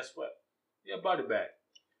bag. They got swept. Yeah, body bag.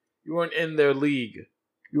 You weren't in their league.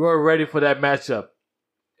 You weren't ready for that matchup.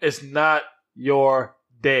 It's not your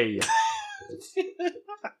day.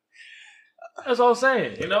 That's all I'm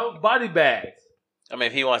saying. You know, body bag. I mean,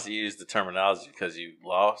 if he wants to use the terminology because you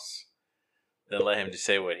lost, then let him just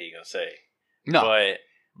say what he gonna say. No,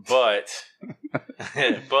 but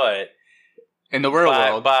in the real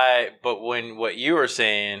world, but when what you were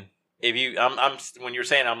saying, if you, when you're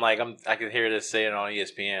saying, I could hear this saying on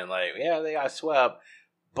ESPN, like, yeah, they got swept,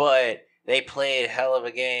 but they played hell of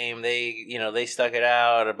a game. They stuck it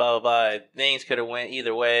out, or blah blah blah. Things could have went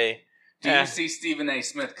either way. Do you see Stephen A.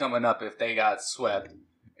 Smith coming up if they got swept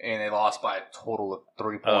and they lost by a total of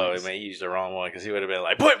 3 points? Oh, man, he used the wrong one because he would have been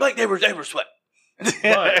like, "Point blank, they were swept."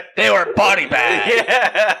 But they were body bagged.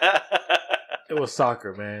 Yeah. it was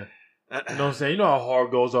soccer, man. You know what I'm saying? You know how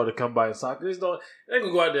hard goals are to come by in soccer. They ain't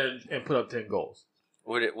gonna go out there and put up 10 goals.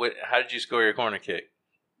 How did you score your corner kick?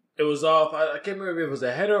 It was off. I can't remember if it was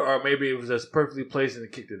a header or maybe it was just perfectly placed and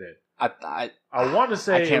he kicked it in. I want to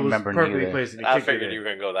say it was perfectly placed and he kicked it in. I figured you were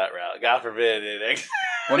gonna go that route. God forbid it.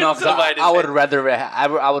 Well, no, I would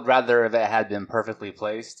rather if it had been perfectly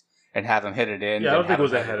placed and have him hit it in. Yeah, I don't think it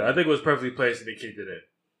was a header. I think it was perfectly placed and he kicked it in.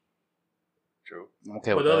 True.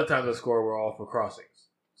 Okay, but the other times I scored were all for crossings.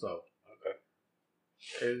 So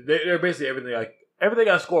okay, they're basically everything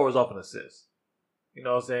I scored was off an assist. You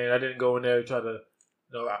know what I'm saying? I didn't go in there and try to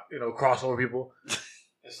cross over people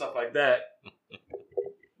and stuff like that.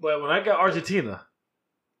 But when I got Argentina,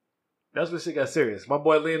 that's when shit got serious. My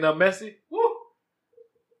boy Lionel Messi, woo!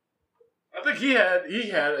 I think he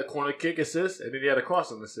had a corner kick assist and then he had a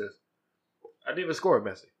crossing assist. I didn't even score a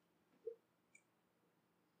Messi.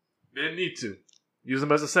 Didn't need to. Use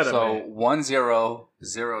him as a setup. So 1-0,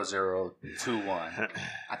 0-0, 2-1.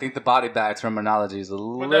 I think the body bag terminology is a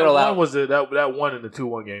little that one in the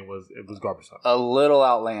 2-1 game was garbage time. A little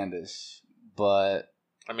outlandish, but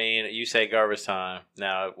I mean, you say garbage time.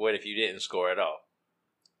 Now, what if you didn't score at all,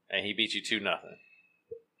 and he beat you 2-0?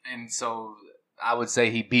 And so I would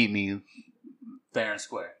say he beat me fair and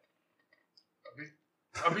square.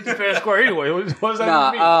 I beat you fair and square anyway. What does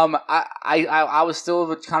that mean? I would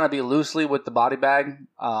still kind of be loosely with the body bag,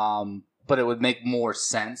 but it would make more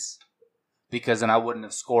sense because then I wouldn't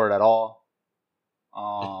have scored at all.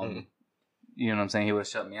 You know what I'm saying? He would have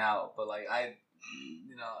shut me out. But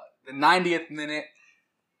the 90th minute,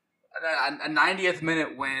 a 90th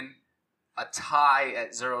minute win, a tie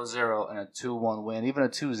at 0-0, and a 2-1 win, even a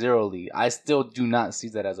 2-0 lead. I still do not see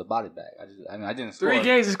that as a body bag. I didn't score. 3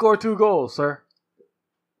 games, he scored 2 goals, sir.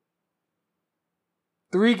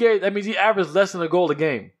 3 games. That means he averaged less than a goal a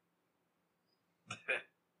game.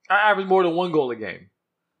 I averaged more than 1 goal a game.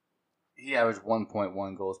 He averaged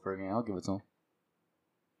 1.1 goals per game. I'll give it to him.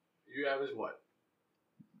 You averaged what?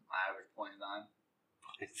 I averaged 0.9.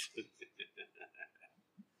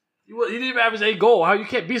 You didn't even average a goal. How you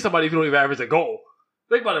can't beat somebody if you don't even average a goal?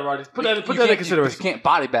 Think about it, Roddy. Put that in consideration. You can't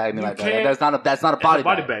body bag me like that. That's not a body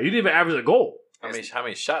bag. You didn't even average a goal. How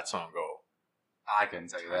many shots on goal? I couldn't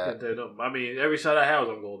tell you that. I mean, every shot I had was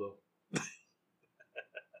on goal, though.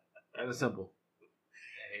 And it's simple.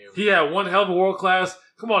 He had one hell of a world class.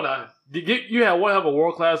 Come on now, you had one hell of a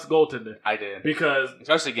world class goaltender. I did because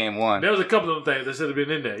especially game 1. There was a couple of things that should have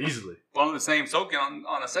been in there easily. On the same token,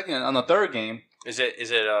 on the third game, is it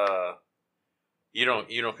You don't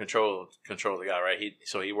control the guy, right?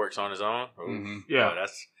 He works on his own. Ooh, Mm-hmm. Yeah. oh,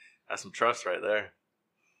 that's some trust right there.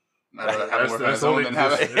 That's only just-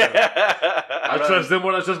 I trust them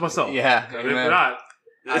more than I trust myself. Yeah, If amen. not,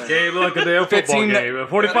 this game look like a damn football 15 game.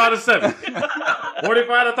 45-7.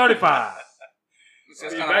 45-35. That's Be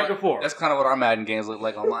kinda back what- and forth. That's kind of what our Madden games look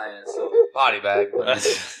like on my end. So body bag.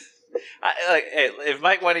 Hey, if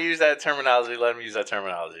Mike want to use that terminology, let him use that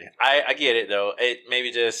terminology. I get it though. It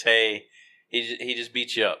maybe just he just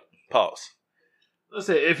beat you up. Pause. Let's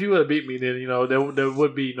say if he would have beat me, then there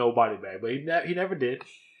would be no body bag. But he never did.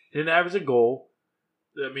 He didn't average a goal.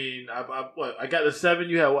 I mean, I got the 7.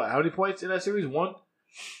 You had what? How many points in that series? 1.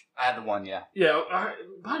 I had the one, yeah. Yeah, all right,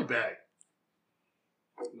 body bag.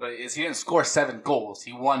 But he didn't score 7 goals.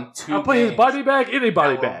 He won 2 I'll put his games body bag in a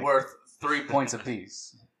body that were bag. worth 3 points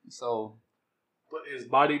apiece. So Put his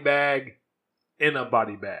body bag in a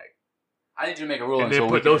body bag, I need you to make a ruling. and then so we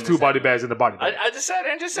put can those end 2 this body segment. bags in the body bag. I just said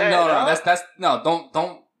it. Just said No, it. that's no.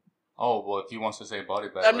 Don't. Oh well, if he wants to say body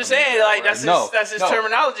bag, I'm just saying, like that's his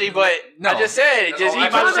terminology. But No. I just said it. Just No, he I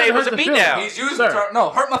about to tried say to it was hurt a the beatdown. feelings. He's using Sir. the term. No,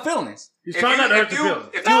 hurt my feelings. He's If trying you- not to hurt if the you- feelings.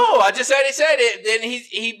 if you- No, I just said it. Then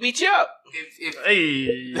he beat you up. If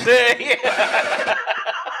Hey,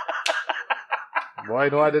 boy,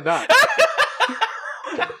 no, I did not.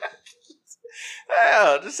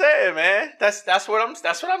 Hell, just say it, man. That's what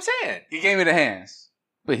I'm saying. he gave me the hands,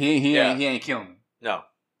 but he Yeah. ain't killing me. No,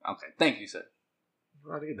 Okay, thank you, sir.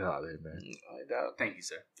 Try to get the hell out of here, man. Thank you,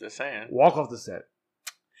 sir. Just saying. Walk off the set.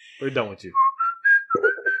 We're done with you.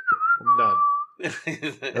 I'm done.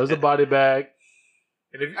 That was a body bag.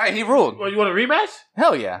 And if Hey, he ruled. well, you want a rematch?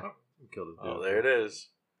 Hell yeah. Kill this dude. Oh, there it is.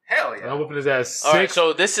 Hell I'm whooping his ass All right, 6.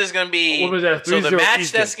 so this is gonna be What was that, so the 3-0 match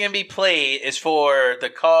Eastern. that's gonna be played is for the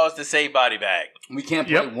cause to say body bag. We can't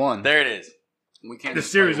play Yep. one. There it is. We can't. The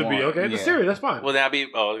just series play would be one. okay. The Yeah. series, that's fine. Well, then I'll be.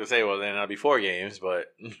 Oh, I was gonna say. Well, then I'll be 4 games, but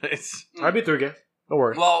it's I'll be 3 games. Don't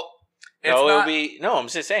worry. Well, it's no. It'll not. be no. I'm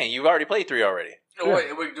just saying you've already played 3 already.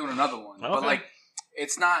 We're doing another one, but Okay. like,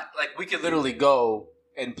 it's not like we could literally go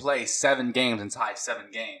and play 7 games and tie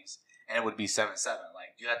 7 games, and it would be 7-7. Like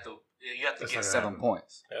you have to That's get not 7 gonna happen.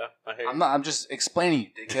 points. Yeah, I hear. I'm not. I'm just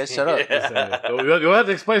explaining. You, dickhead. Shut up. Yeah. You'll have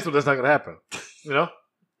to explain something that's not going to happen. You know?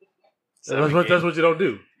 That's what you don't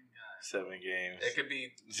do. 7 games. It could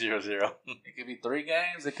be. 0-0. It could be 3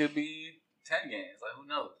 games. It could be 10 games. Like who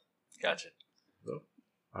knows? Gotcha.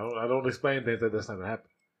 I don't explain things that that's not going to happen.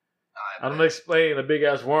 I Alright, don't explain a big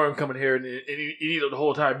ass worm coming here and you eat the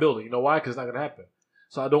whole entire building. You know why? Because it's not going to happen.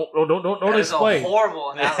 So I don't explain.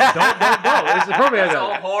 horrible analogy. Don't. It's the perfect That's a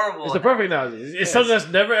analogy. horrible. It's the perfect analogy. It's something that's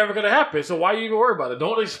never ever going to happen. So why you even worry about it?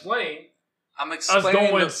 Don't explain I'm us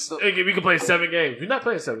explaining. going. the- Hey, we can play 7 games. You're not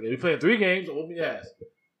playing 7 games. You're playing 3 games. Whoop me ass.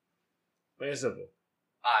 Plain and simple.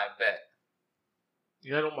 I bet.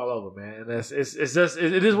 You know my lover, man.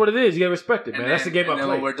 It is what it is. You gotta respect it, man. That's the game I and then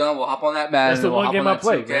play. when we're done, we'll hop on that Madden. That's the we'll one hop game on I that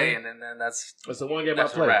play, 2K, man. and then that's That's the one game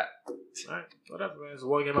that's I play. a wrap. Alright, whatever, man. It's the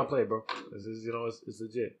one game I play, bro. It's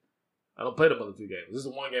legit. I don't play the other 2 games. This is the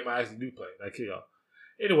one game I actually do play. I kill y'all.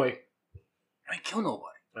 Anyway. I ain't kill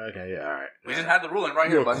nobody. Okay, yeah, alright. We just had the ruling right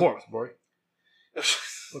You're here, a buddy. corpse, boy.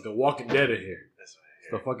 Fucking Walking Dead in here. It's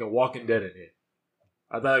the fucking Walking Dead in here.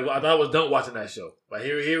 I thought I was done watching that show. But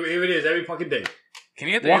here it is every fucking day. Can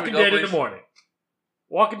you hit the Walking Dead in the morning.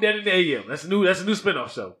 Walking Dead in the AM. That's a new spinoff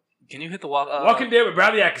show. Can you hit the walk? Walking Dead with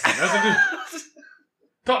Bradley Atkinson. That's a new.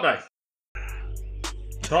 Talk nice.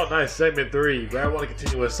 Talk nice. Segment 3. Brad, want to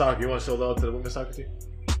continue with soccer. You want to show love to the women's soccer team?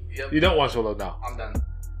 Yep. You don't want to show love now. I'm done.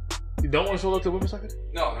 You don't want to show love to the women's soccer team?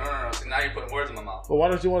 No. See, now you're putting words in my mouth. Well, why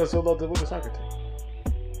don't you want to show love to the women's soccer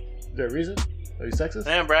team? Is there a reason? Are you sexist?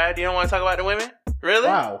 Damn, Brad, you don't want to talk about the women? Really?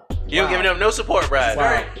 Wow. You don't giving them no support, Brad.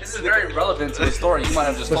 Wow. This is very relevant to the story. You might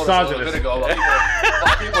have just told us a little bit ago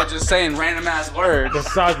about people just saying random ass words.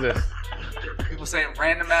 Misogynist. People saying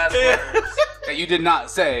random ass words that you did not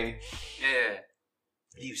say. Yeah.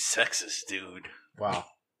 You sexist, dude. Wow.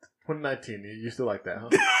 2019. You still like that, huh?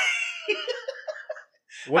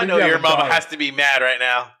 I if know you have your a mama daughter? has to be mad right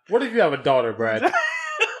now. What if you have a daughter, Brad?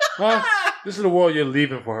 Huh? This is the world you're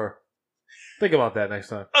leaving for her. Think about that next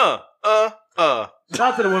time. Shout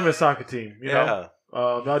out to the women's soccer team. You know,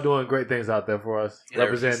 y'all doing great things out there for us,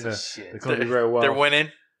 representing the country very well. They're winning.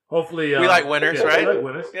 Hopefully, We like winners, yeah, right? We like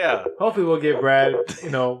winners. Yeah. Hopefully, we'll get Brad,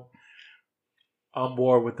 on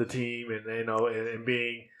board with the team and and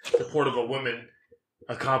being supportive of women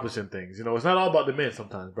accomplishing things. It's not all about the men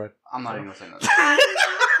sometimes, Brad. I'm not even gonna say nothing.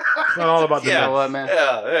 It's not all about the You know men. what, man?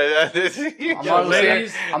 Yeah. I'm not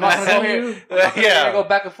ladies, I'm not gonna go here. I'm not gonna Yeah. go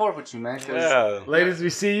back and forth with you, man. 'cause Yeah. Ladies, we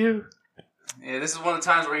see you. Yeah, this is one of the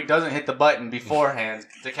times where he doesn't hit the button beforehand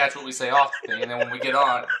to catch what we say off the thing, and then when we get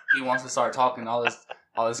on, he wants to start talking all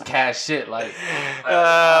this cash shit. Like,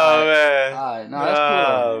 Oh man. all right, no, that's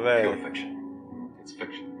cool. Oh man. Pure fiction. It's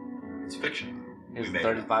fiction. It's fiction. It's a We made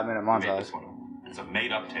it. 35-minute We made montage. this one up. It's a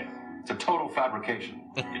made-up tale. It's a total fabrication.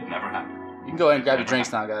 It never happened. You can go ahead and grab your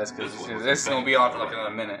drinks now, guys, because this is gonna be on for like another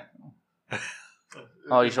minute.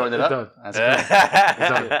 Oh, you shortened it It's up? done.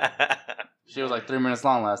 That's good. She was like 3 minutes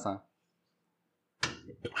long last time.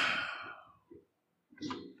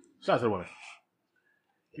 Shout out to the women.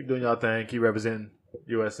 Keep doing y'all thing. Keep representing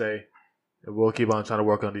USA. And we'll keep on trying to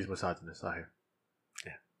work on these misogynists out here.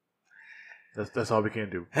 Yeah. That's all we can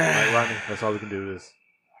do. Right, Rodney? That's all we can do is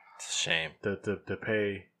It's a shame. to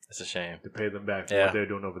pay It's a shame. them back for Yeah. what they're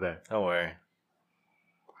doing over there. Don't worry.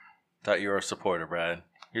 Thought you were a supporter, Brad.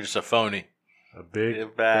 You're just a phony. A big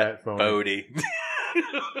Big fat fat phony. Bodie.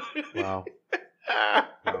 Wow. Wow,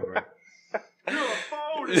 right. You're a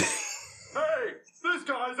phony! Hey, this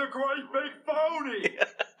guy's a great big phony!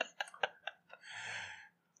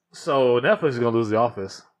 So Netflix is gonna lose The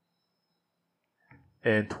Office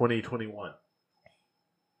in 2021,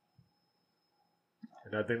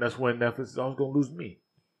 and I think that's when Netflix is also gonna lose me.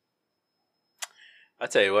 I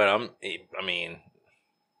tell you what, I mean,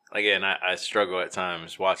 again, I struggle at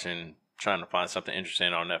times trying to find something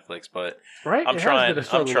interesting on Netflix, but Right? I'm It has trying. been a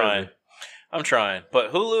struggle lately. I'm trying.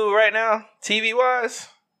 But Hulu right now, TV wise,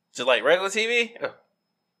 just like regular TV. ugh.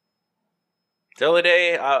 The other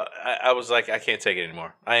day, I was like, I can't take it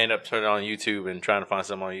anymore. I ended up turning on YouTube and trying to find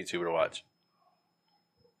something on YouTube to watch,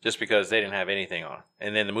 just because they didn't have anything on.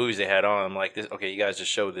 And then the movies they had on, I'm like, this. Okay, you guys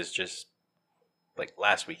just showed this just like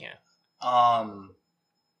last weekend.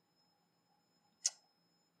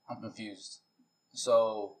 I'm confused.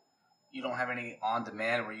 So you don't have any on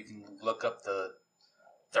demand where you can look up the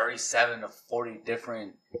 37 to 40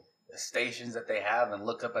 different stations that they have and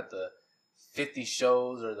look up at the 50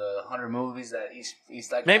 shows or the 100 movies that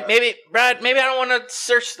each like. Maybe Brad. Maybe I don't want to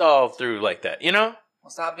search all through like that. You know? Well,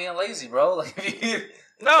 stop being lazy, bro. Like,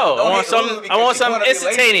 No, Don't I want hate Hulu some. because I want you something wanna be lazy.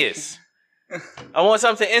 instantaneous. I want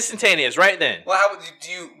something instantaneous right then. Well, how would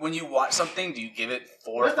you when you watch something? Do you give it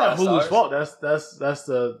 4 That's or 5 not Hulu's stars? fault. That's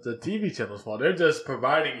the TV channel's fault. They're just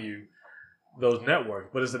providing you those networks,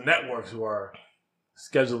 but it's the networks who are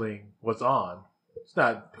scheduling what's on. It's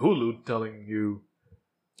not Hulu telling you.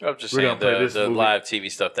 I'm just We're saying gonna play the this movie. live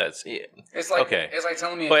TV stuff. That's yeah. It's like Okay. It's like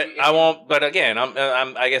telling me. But if I you- won't. But again,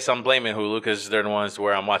 I guess I'm blaming Hulu because they're the ones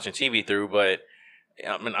where I'm watching TV through. But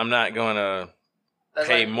I'm not going to that's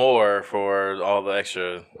pay like, more for all the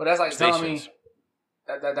extra But that's like telling me. stations.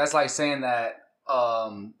 That's like saying that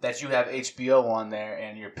that you have HBO on there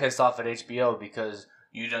and you're pissed off at HBO because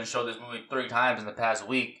you done showed this movie 3 times in the past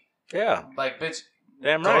week. Yeah, Like, bitch,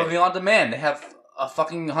 damn go to right. the on demand. They have a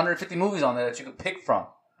fucking 150 movies on there that you can pick from.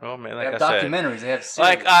 Oh man, They like have I said. documentaries. They have series.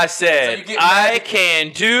 Like I So said, you get I mad-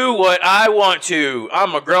 can do what I want to.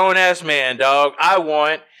 I'm a grown ass man, dog. I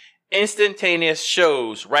want instantaneous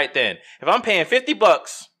shows right then. If I'm paying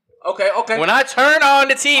 $50, okay. when I turn on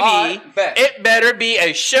the TV, All right, bet. it better be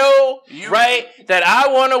a show right that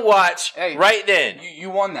I want to watch Hey, right then. You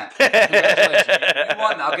won that. Congratulations. You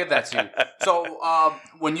won that. I'll give that to you. So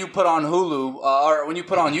when you put on Hulu or when you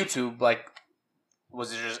put on YouTube, like,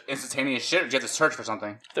 was it just instantaneous shit or did you have to search for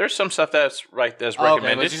something? There's some stuff that's Okay,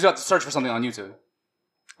 recommended. but you just have to search for something on YouTube.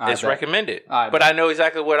 It's recommended, I bet. but I know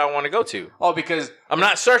exactly what I want to go to. Oh, because I'm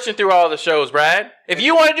not searching through all the shows, Brad. If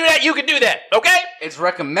you want to do that, you can do that. Okay? it's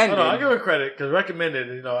recommended. No, I give it credit because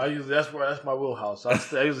recommended. I usually that's my wheelhouse. I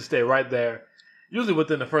usually stay right there. Usually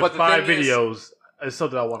within the first But the 5 thing is- videos is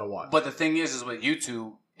something I want to watch. But the thing is with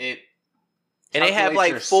YouTube, it And they have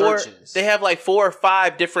like calculates your searches. They have like 4 or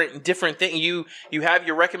 5 different things. You have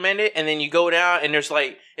your recommended, and then you go down, and there's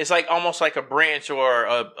like it's like almost like a branch or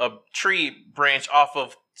a tree branch off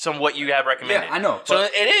of what you have recommended. Yeah, I know. So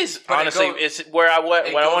but it is but it honestly, goes- it's where what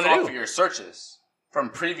I want off to of do. your searches from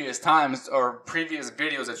previous times or previous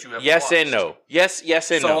videos that you have Yes watched. and no. Yes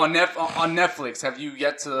and So no. on Netflix, have you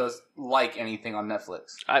yet to like anything on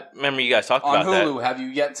Netflix? I remember you guys talked On about Hulu, have you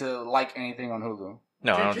yet to like anything on Hulu? that.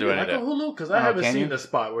 No, I don't Can do you any like of on that. Hulu? Because I Oh, haven't can seen you? the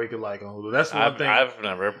spot where you can like on Hulu. That's one thing. I've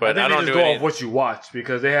never, but I, think don't they do just go any. off what you watch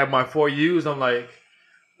because they have my For Yous. I'm like,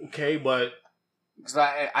 okay, but Because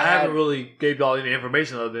I I haven't really gave y'all any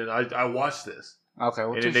information other than I watched this. Okay,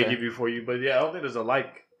 well, And then they give you For You. But yeah, I don't think there's a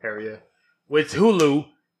like area. With Hulu,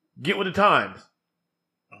 get with the times.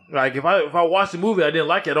 Like if I watch a movie I didn't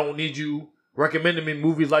like it, I don't need you recommending me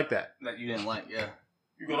movies like that. that you didn't like, yeah.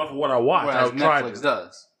 You're going off of what I watch. Whereas I've tried Netflix to.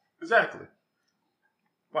 does. Exactly.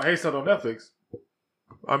 If I hate something on Netflix,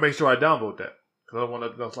 I make sure I download that because I don't want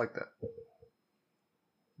nothing else like that.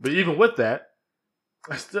 But even with that,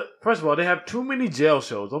 First of all, they have too many jail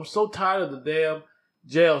shows. I'm so tired of the damn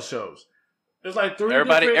jail shows. There's like 3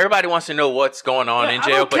 different... Everybody wants to know what's going on in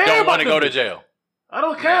jail, but don't want to go to jail. I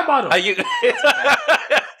don't care about them. You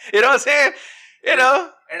know what I'm saying? You know.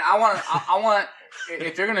 And I want.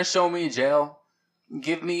 If you're gonna show me jail,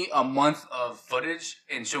 give me a month of footage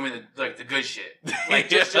and show me the good shit. Like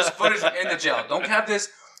just footage in the jail. Don't have this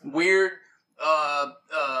weird. I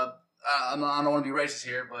don't want to be racist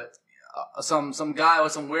here, but some guy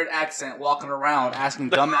with some weird accent walking around asking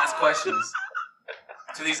dumbass questions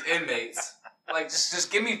to these inmates. Like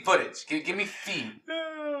just give me footage. Give me feed.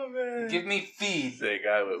 Oh man. Give me feed. That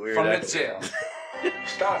guy with weird from the accent. jail.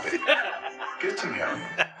 Stop it. Get some help.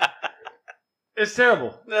 It's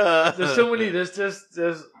terrible. There's so many. There's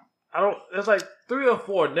like 3 or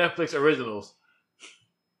 4 Netflix originals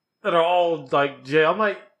that are all like jail. I'm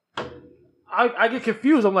like, I get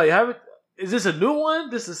confused. I'm like, is this a new one?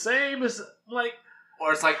 This the same? Or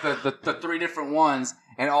it's like the 3 different ones,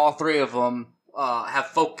 and all 3 of them have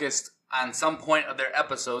focused on some point of their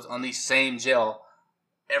episodes on the same jail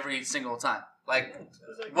every single time. Like,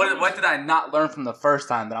 what did I not learn from the first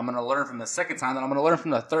time that I'm going to learn from the second time, that I'm going to learn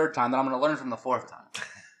from the third time, that I'm going to learn from the 4th time?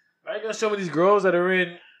 I gotta show me these girls that are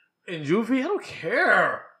in juvie. I don't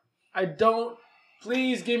care. I don't.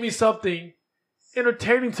 Please give me something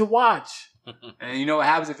entertaining to watch. And you know what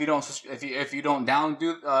happens if you don't thumbs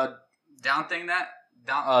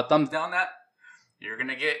down that? You're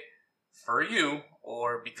gonna get, for you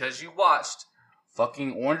or because you watched,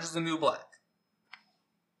 fucking Orange is the New Black.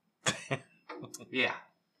 Yeah.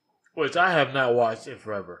 Which I have not watched in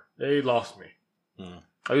forever. They lost me.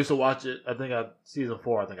 I used to watch it. I think season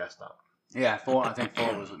 4. I think I stopped. Yeah, 4. I think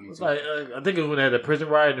 4 was with me too. Like I think it was when they had the prison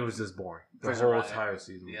riot, and it was just boring. The whole entire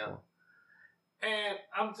season. Was boring. And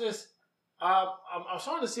I'm just, I'm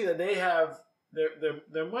starting to see that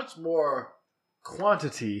they're much more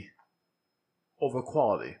quantity over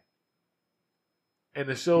quality. And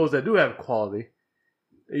the shows that do have quality,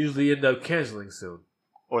 they usually end up canceling soon.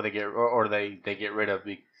 Or they get rid of.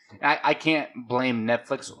 I can't blame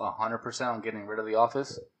Netflix 100% on getting rid of The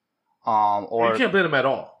Office. Or you can't blame them at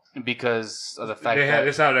all because of the fact that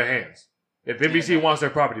it's out of their hands. If NBC wants their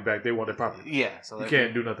property back, they want their property. Yeah, so you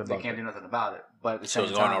can't do nothing about it. They can't do nothing about it. But at the so same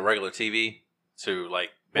it's going time, on regular TV to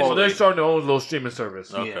like. Well, they're starting to own a little streaming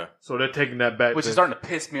service. Okay, yeah. So they're taking that back, which is starting to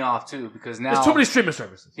piss me off too because now there's too many streaming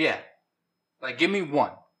services. Yeah, like give me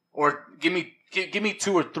one or give me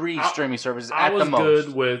 2 or 3 streaming services at the most. I was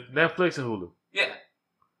good with Netflix and Hulu. Yeah.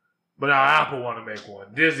 But now Apple want to make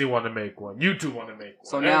one. Disney want to make one. YouTube want to make one.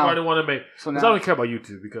 So everybody want to make. So now, I don't care about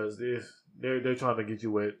YouTube because they're trying to get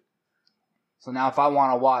you with. So now, if I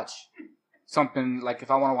want to watch something like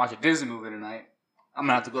if I want to watch a Disney movie tonight, I'm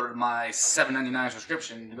gonna have to go to my $7.99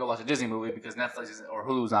 subscription to go watch a Disney movie because Netflix or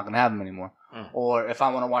Hulu's not gonna have them anymore. Or if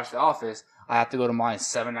I want to watch The Office, I have to go to my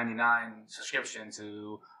 $7.99 subscription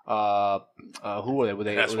to who are they? Were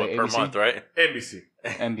they? That's were what they per ABC? month, right? NBC.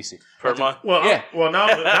 Per month. Well, yeah.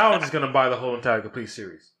 Now I'm just gonna buy the whole entire complete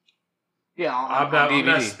series. Yeah, I'm DVD.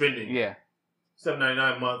 not spending. Yeah,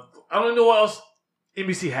 $7.99 a month. I don't know what else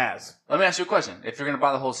NBC has. Let me ask you a question. If you're gonna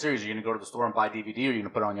buy the whole series, are you gonna go to the store and buy DVD, or are you gonna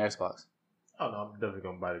put it on your Xbox? Oh no, I'm definitely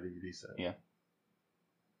gonna buy the DVD set. Yeah.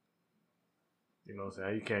 You know what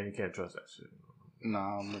I'm saying? You can't trust that shit. No,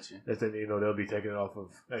 I'm with you. They think they'll be taking it off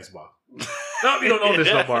of Xbox. No, you don't own this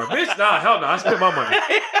no more, bitch. Nah, hell no. I spent my money.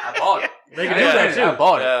 I bought it. They can do that too. I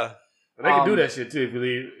bought it. Yeah. But they can do that shit too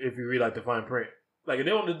if you read like the fine print. Like if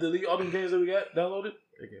they want to delete all them games that we got downloaded,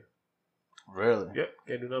 they can. Really? Yep,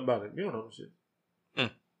 can't do nothing about it. You don't own the shit.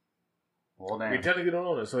 Well, damn. We technically don't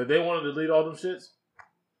own it. So if they want to delete all them shits,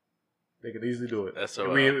 they can easily do it. That's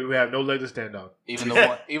so. We have no leg to stand on. Even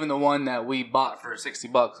the one that we bought for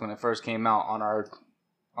 $60 when it first came out on our.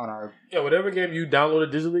 Yeah, whatever game you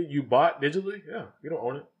downloaded digitally, you bought digitally. Yeah, you don't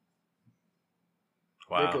own it.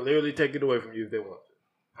 Wow. They can literally take it away from you if they want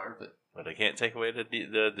to. Perfect. But they can't take away the You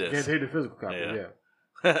can't disc. take the physical copy.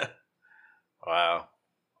 Yeah. Wow.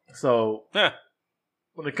 So Yeah.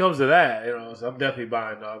 when it comes to that, so I'm definitely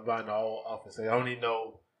buying the whole Office. I don't need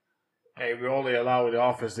no. Hey, we're only allowing the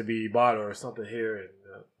Office to be bought or something here, and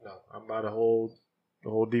no, I'm buying the whole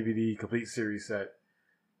DVD complete series set,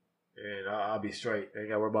 and I'll be straight. I ain't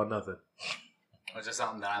got to worry about nothing. It's just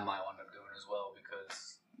something that I might wind up doing as well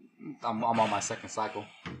because I'm on my second cycle.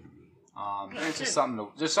 And it's just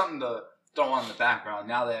something to throw on in the background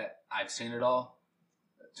now that I've seen it all.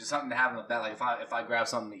 Just something to have in the back. Like if I grab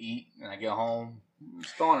something to eat and I get home,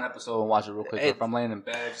 just throw on an episode and watch it real quick. Or if I'm laying in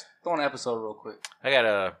bed, just throw on an episode real quick.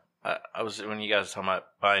 I was when you guys were talking about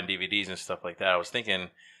buying DVDs and stuff like that, I was thinking,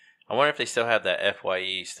 I wonder if they still have that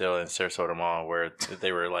FYE still in Sarasota Mall where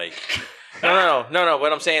they were like, no.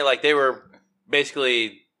 What I'm saying, like they were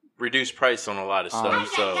basically reduced price on a lot of stuff.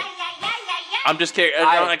 So I'm just curious.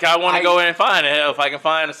 I want to go in and find it. Hell, if I can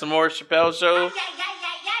find some more Chappelle Show.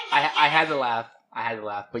 I had to laugh.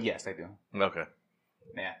 But yes, I do. Okay.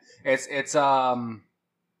 Yeah, it's on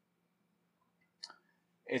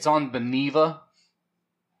Beneva.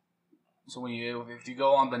 So if you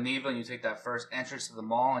go on Beneva and you take that first entrance to the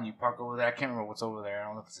mall and you park over there, I can't remember what's over there. I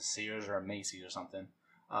don't know if it's a Sears or a Macy's or something.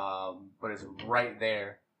 But it's right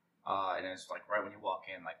there, and it's like right when you walk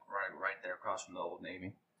in, like right there across from the Old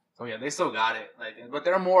Navy. So yeah, they still got it. But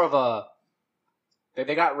they're more of a.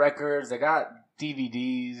 They got records, they got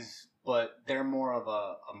DVDs, but they're more of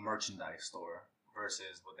a merchandise store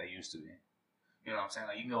versus what they used to be. You know what I'm saying?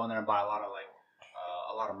 Like you can go in there and buy a lot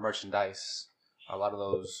of merchandise, a lot of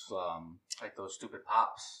those like those stupid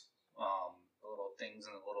pops, the little things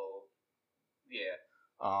and the little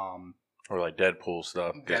or like Deadpool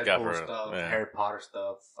stuff. Harry Potter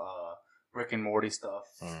stuff, Rick and Morty stuff.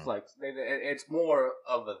 Like it's more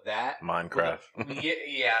of that Minecraft.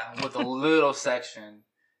 With a little section.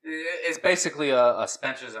 It's basically a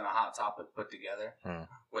Spencer's and a Hot Topic put together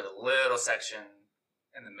with a little section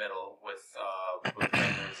in the middle with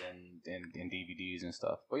bootleggers and DVDs and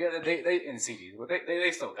stuff. But yeah, they and CDs, but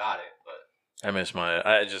they still got it. But I miss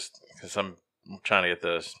because I'm trying to get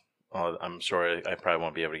this. I'm sure I probably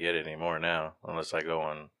won't be able to get it anymore now unless I go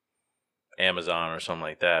on Amazon or something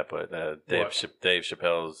like that. But Dave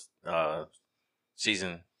Chappelle's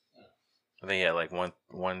season, I think he had like 1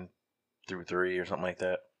 through 3 or something like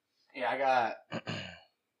that. Yeah, I got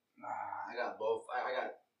both. I think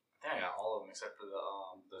I got all of them except for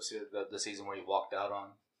the season where he walked out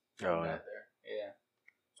on. Oh, yeah.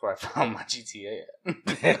 That's where I found my GTA at.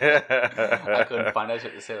 I couldn't find that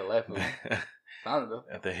shit to say the left movie. Found it though.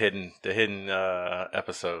 The hidden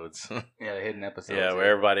episodes. Yeah, the hidden episodes. Yeah, where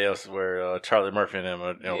everybody else, where Charlie Murphy and them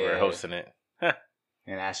were hosting it.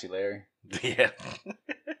 And Ashley Larry. Yeah.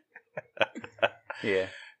 Yeah.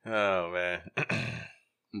 Oh man.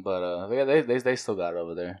 But they still got it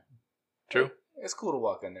over there. True. It's cool to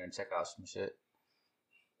walk in there and check out some shit.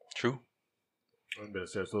 True. I've been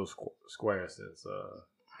to Sarasota Square since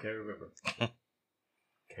can't remember. Can't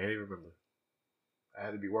even remember. I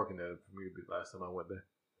had to be working there for me the last time I went there.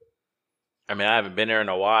 I mean, I haven't been there in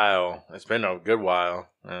a while. It's been a good while,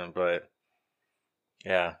 but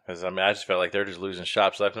yeah, because I mean, I just felt like they're just losing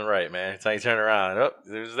shops left and right, man. It's like you turn around, oh,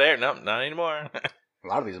 it was there, nope, not anymore. A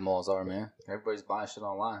lot of these malls are, man. Everybody's buying shit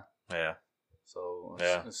online. Yeah. So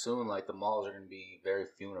soon, like the malls are going to be very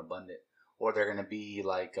few and abundant, or they're going to be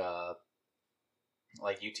like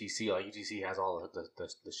UTC. Like UTC has all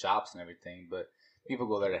the shops and everything, but people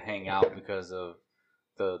go there to hang out because of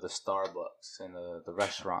the Starbucks and the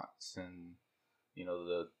restaurants and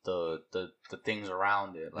the things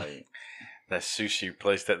around it, like that sushi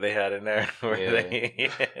place that they had in there. Where I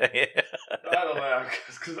don't laugh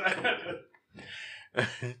because I had to.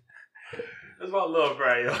 That's my little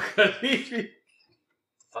Brad, yo.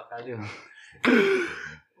 Fuck, I do.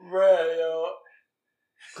 Brad, yo.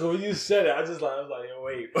 Cause when you said it, I was like, yo,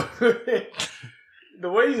 wait. The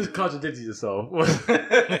way you just contradicted yourself was just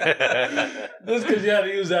because you had to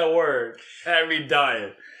use that word had me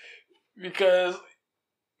dying. Because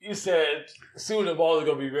you said soon the balls are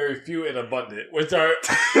gonna be very few and abundant, which are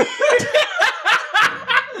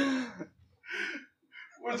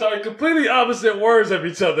completely opposite words of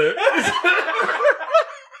each other.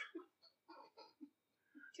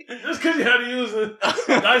 Just because you had to use a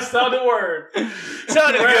nice sounding word.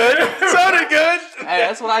 Sounded good. Hey,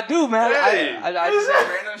 that's what I do, man. Hey. I just say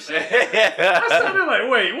random shit. I sounded like,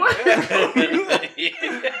 wait, what?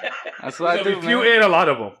 That's what I do, man. Few and a lot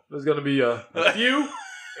of them. There's going to be a few,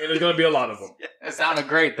 and there's going to be a lot of them. It sounded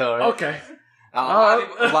great, though, right? Okay. A lot of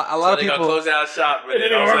people gonna close down shop. They're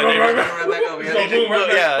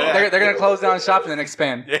gonna close down shop and then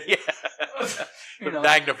expand. Yeah.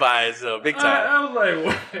 Magnify it big time. I was like,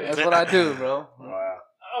 what? That's what I do, bro. Wow.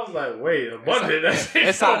 I was like, wait, abundant.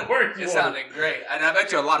 It sounded great, and I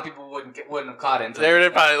bet you a lot of people wouldn't have caught it. They were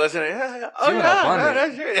probably listening. Yeah. Oh yeah,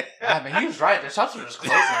 that's right. Yeah, man, he was right. The shops are just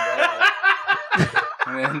closing, bro.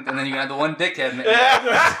 and then you got the one dickhead.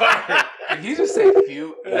 Did he just say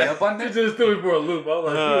few and abundant? He just threw me for a loop. I was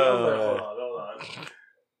like, hold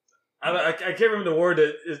on. I can't remember the word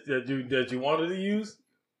that you wanted to use,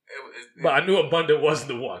 but I knew abundant wasn't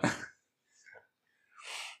the one.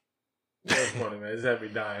 That's funny, man. This had me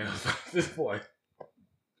dying at this point.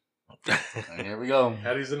 And here we go.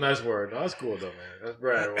 That is a nice word. No, that's cool, though, man. That's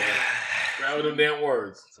Brad. Brad with them damn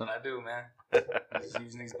words. That's what I do, man. Just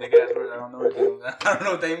using these big ass words. I don't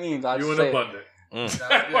know what they mean. I You just in say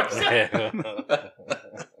it. abundant.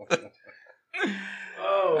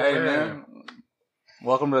 Oh, Hey man.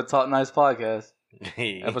 Welcome to the Talk Nice podcast,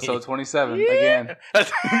 episode 27 again.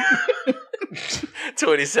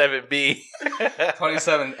 27B.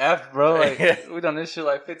 27F, bro. Like we done this shit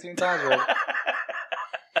like 15 times already.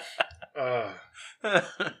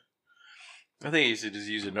 I think you should just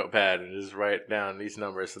use a notepad and just write down these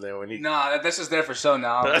numbers. So then when you Nah, that's just there for show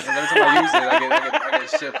now. Every time I use it, I get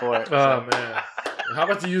shit for it. Oh man. How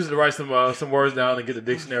about you use it to write some words down and get the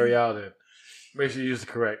dictionary out and make sure you use the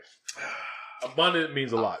correct. Abundant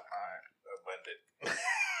means a lot.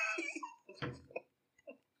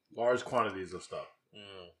 Large quantities of stuff.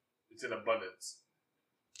 It's in abundance.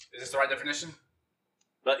 Is this the right definition?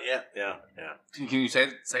 But yeah. Can you say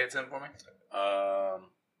it to him for me?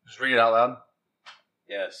 Just read it out loud.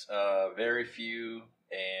 Yes. Very few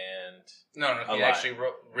and No, A can you lot. actually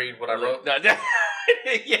read what I wrote? No,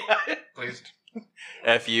 yeah. Please.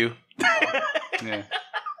 F you. Yeah.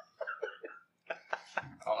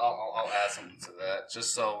 I'll add something to that,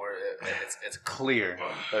 just so it's clear.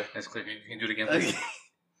 It's clear. You can do it again, please.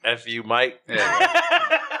 F you, Mike. Yeah.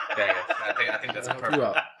 Yeah. I think that's Trying to help perfect. you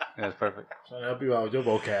out. Yeah, that's perfect. Trying to help you out with your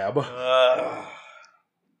vocab.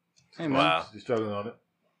 Hey man, Wow. You're struggling on it.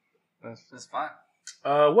 that's fine.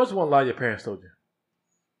 What's one lie your parents told you?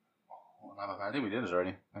 I think we did this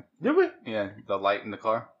already. Did we? Yeah, the light in the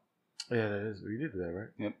car. Yeah, that is. We did that, right?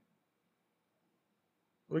 Yep.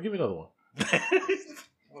 Well, give me another one.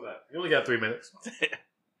 Hold on. You only got 3 minutes.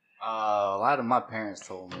 A lot of my parents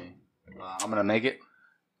told me I'm gonna make it.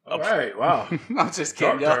 All right. Wow. I'm just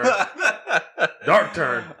kidding, Dark y'all. Dark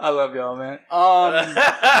turn. I love y'all, man.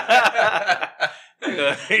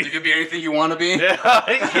 You can be anything you want to be.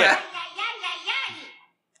 Yeah.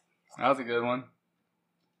 That was a good one.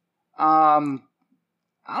 I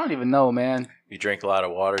don't even know, man. You drink a lot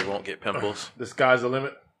of water, you won't get pimples. The sky's the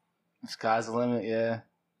limit. The sky's the limit, yeah.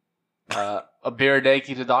 A beer a day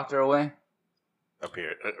keeps the doctor away. Up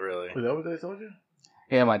here, really. Was that what they told you?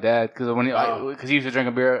 Yeah, my dad, because Oh. he used to drink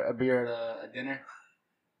a beer at dinner,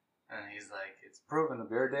 and he's like, "It's proven a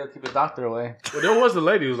beer a day will keep the doctor away." Well, there was a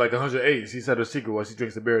lady who was like 108. She said her secret was she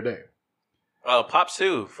drinks a beer a day. Pops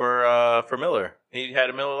too for Miller. He had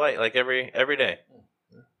a Miller Lite like every day.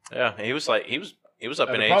 Yeah, he was up And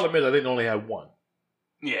in the age. problem is I didn't only have one.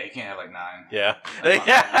 Yeah, you can't have like 9. Yeah.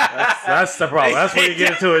 That's the problem. That's when you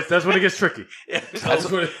get into it. That's when it gets tricky.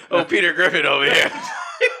 That's when Oh, Peter Griffin over here.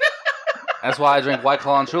 That's why I drink White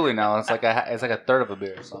Claw and Truly now. It's like a third of a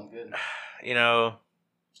beer, so I'm good. You know,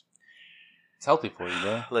 It's healthy for you,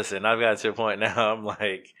 bro. listen, I've got to a point now. I'm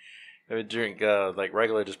like, I would drink like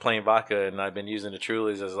regular, just plain vodka, and I've been using the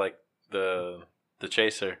Trulies as like the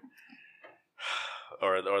chaser,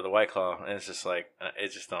 or the White Claw, and it's just like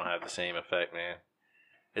it just don't have the same effect, man.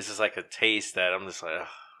 It's just like a taste that I'm just like, oh,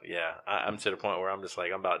 yeah. I'm to the point where I'm just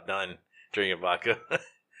like, I'm about done drinking vodka.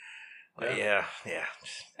 Like, yeah.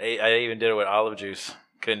 I even did it with olive juice.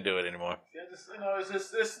 Couldn't do it anymore. Yeah, it's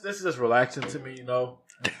just this is just relaxing to me. I'm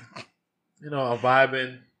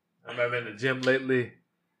vibing. I've been in the gym lately.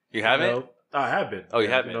 You haven't? I have been. Oh, you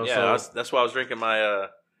have been? Yeah, that's why I was drinking my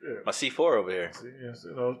my C4 over here. Yes,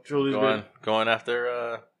 truly Going after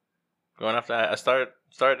I started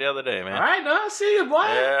the other day, man. All right, now I see you, boy.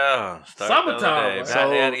 Yeah, started the Summertime, other day. boy. Man,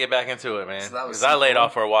 I had to get back into it, man. So that was Because I laid C4?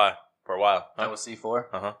 off for a while. That was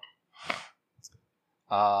C4.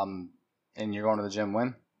 And you're going to the gym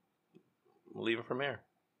when? Leaving from here.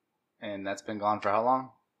 And that's been gone for how long?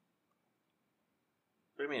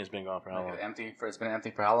 What do you mean it's been gone for how long? It's been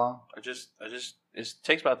empty for how long? It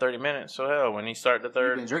takes about 30 minutes. So hell, when he start the You've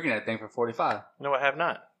third, been drinking that thing for 45. no, I have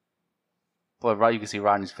not. Boy, Rod, you can see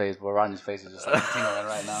Rodney's face. Boy, Rodney's face is just like tingling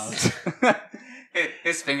right now.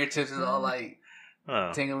 His fingertips is all like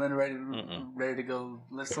Huh. tingling, ready to go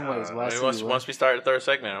lift some weights. Well, I see you, boy. Once we start the third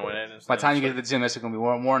segment, I went in. And By the time you get to the gym, that's just gonna be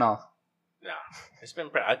worn off. Nah, it's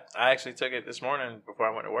been. I actually took it this morning before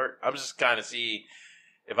I went to work. I was just kind of see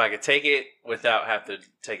if I could take it without have to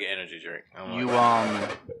take an energy drink. I'm You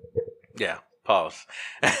like, yeah. Pause.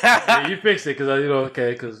 Yeah, you fixed it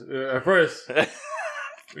because at first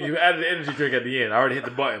when you added the energy drink at the end, I already hit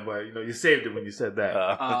the button, but you saved it when you said that.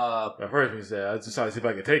 At first when you said, I was just trying to see if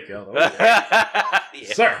I could take it. I was like,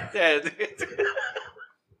 yeah. Sir. Yeah.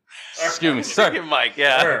 Excuse me, sir. Mike.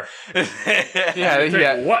 Yeah. Sir. Yeah, Take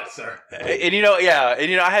yeah. what, sir? And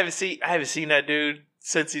I haven't seen that dude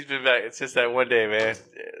since he's been back. Since that one day, man.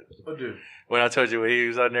 What dude? When I told you when he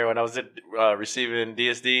was on there when I was receiving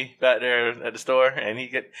DSD back there at the store, and he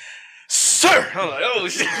get, sir. I'm like, oh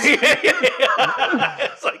shit.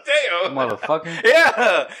 was like, damn. Motherfucker.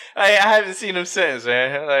 Yeah. I haven't seen him since,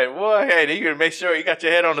 man. Like, boy, hey, you gotta make sure you got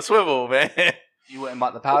your head on the swivel, man. You went and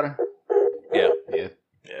bought the powder? Yeah. Yeah.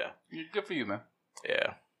 Yeah. Good for you, man.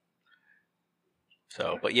 Yeah.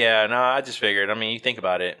 So, but yeah, no, I just figured, I mean, you think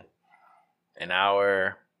about it, an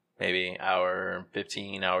hour, maybe hour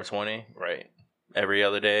 15, hour 20, right? Every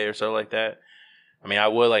other day or so like that. I mean, I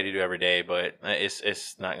would like to do every day, but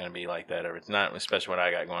it's not going to be like that. It's not, especially what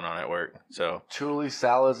I got going on at work. So Truly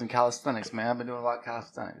salads and calisthenics, man. I've been doing a lot of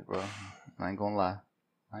calisthenics, bro. I ain't gonna lie.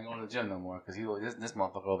 I ain't going to the gym no more because this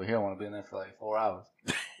motherfucker over here want to be in there for like 4 hours.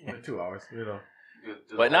 2 hours, you know.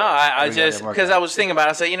 But no, I just, because I was thinking about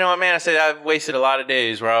it, I said, you know what, man, I said, I've wasted a lot of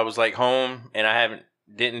days where I was like home and I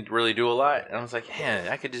didn't really do a lot. And I was like, man,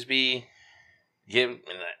 I could just get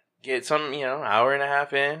some, hour and a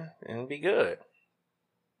half in and be good.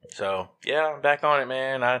 So, yeah, I'm back on it,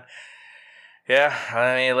 man. I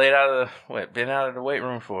mean, been out of the weight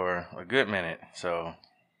room for a good minute. So,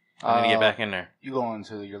 I'm going to get back in there. You going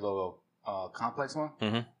to your little complex one?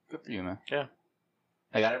 Mm-hmm. Good for you, man. Yeah.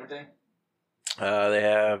 They got everything? They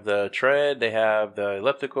have the tread, they have the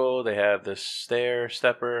elliptical, they have the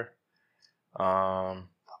stepper. Then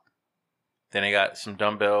they got some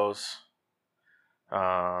dumbbells.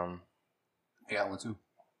 I got one too.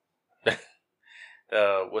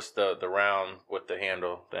 What's the round with the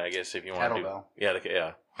handle? I guess if you want to do, Kettlebell.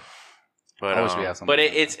 yeah. But I wish we had something but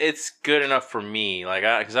like that. it's good enough for me. Like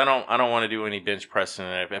because I don't want to do any bench pressing.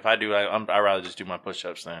 If I do, I'd rather just do my push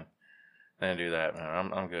ups than do that.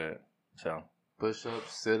 Man, I'm good. So.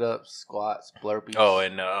 Push-ups, sit-ups, squats, burpees. Oh,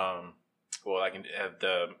 and well, I can have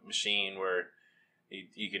the machine where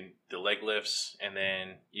you can the leg lifts, and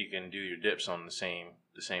then you can do your dips on the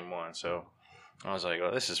same one. So I was like, oh,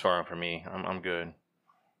 this is far for me. I'm good.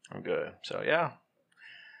 I'm good. So yeah.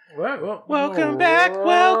 Well, Welcome back.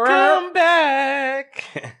 Welcome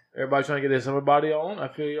back. Everybody trying to get their summer body on. I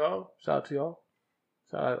feel y'all. Shout out to y'all.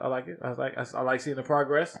 I like it. I like seeing the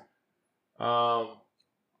progress.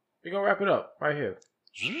 We're going to wrap it up right here.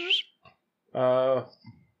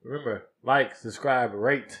 Remember, like, subscribe,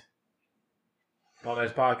 rate. Talk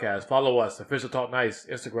Nice Podcast. Follow us. Official Talk Nice.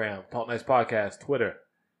 Instagram. Talk Nice Podcast. Twitter.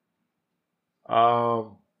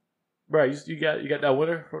 Bro, you got that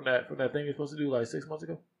winner from that thing you're supposed to do like 6 months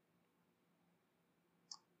ago?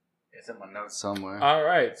 It's in my notes somewhere. All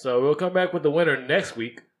right. So we'll come back with the winner next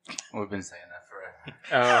week. We've been saying that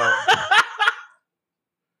forever.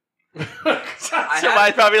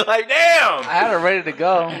 Somebody's probably like, damn. I had it ready to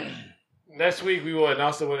go. Next week we will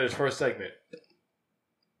announce the winner's first segment.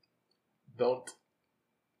 Don't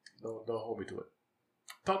hold me to it.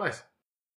 Talk nice.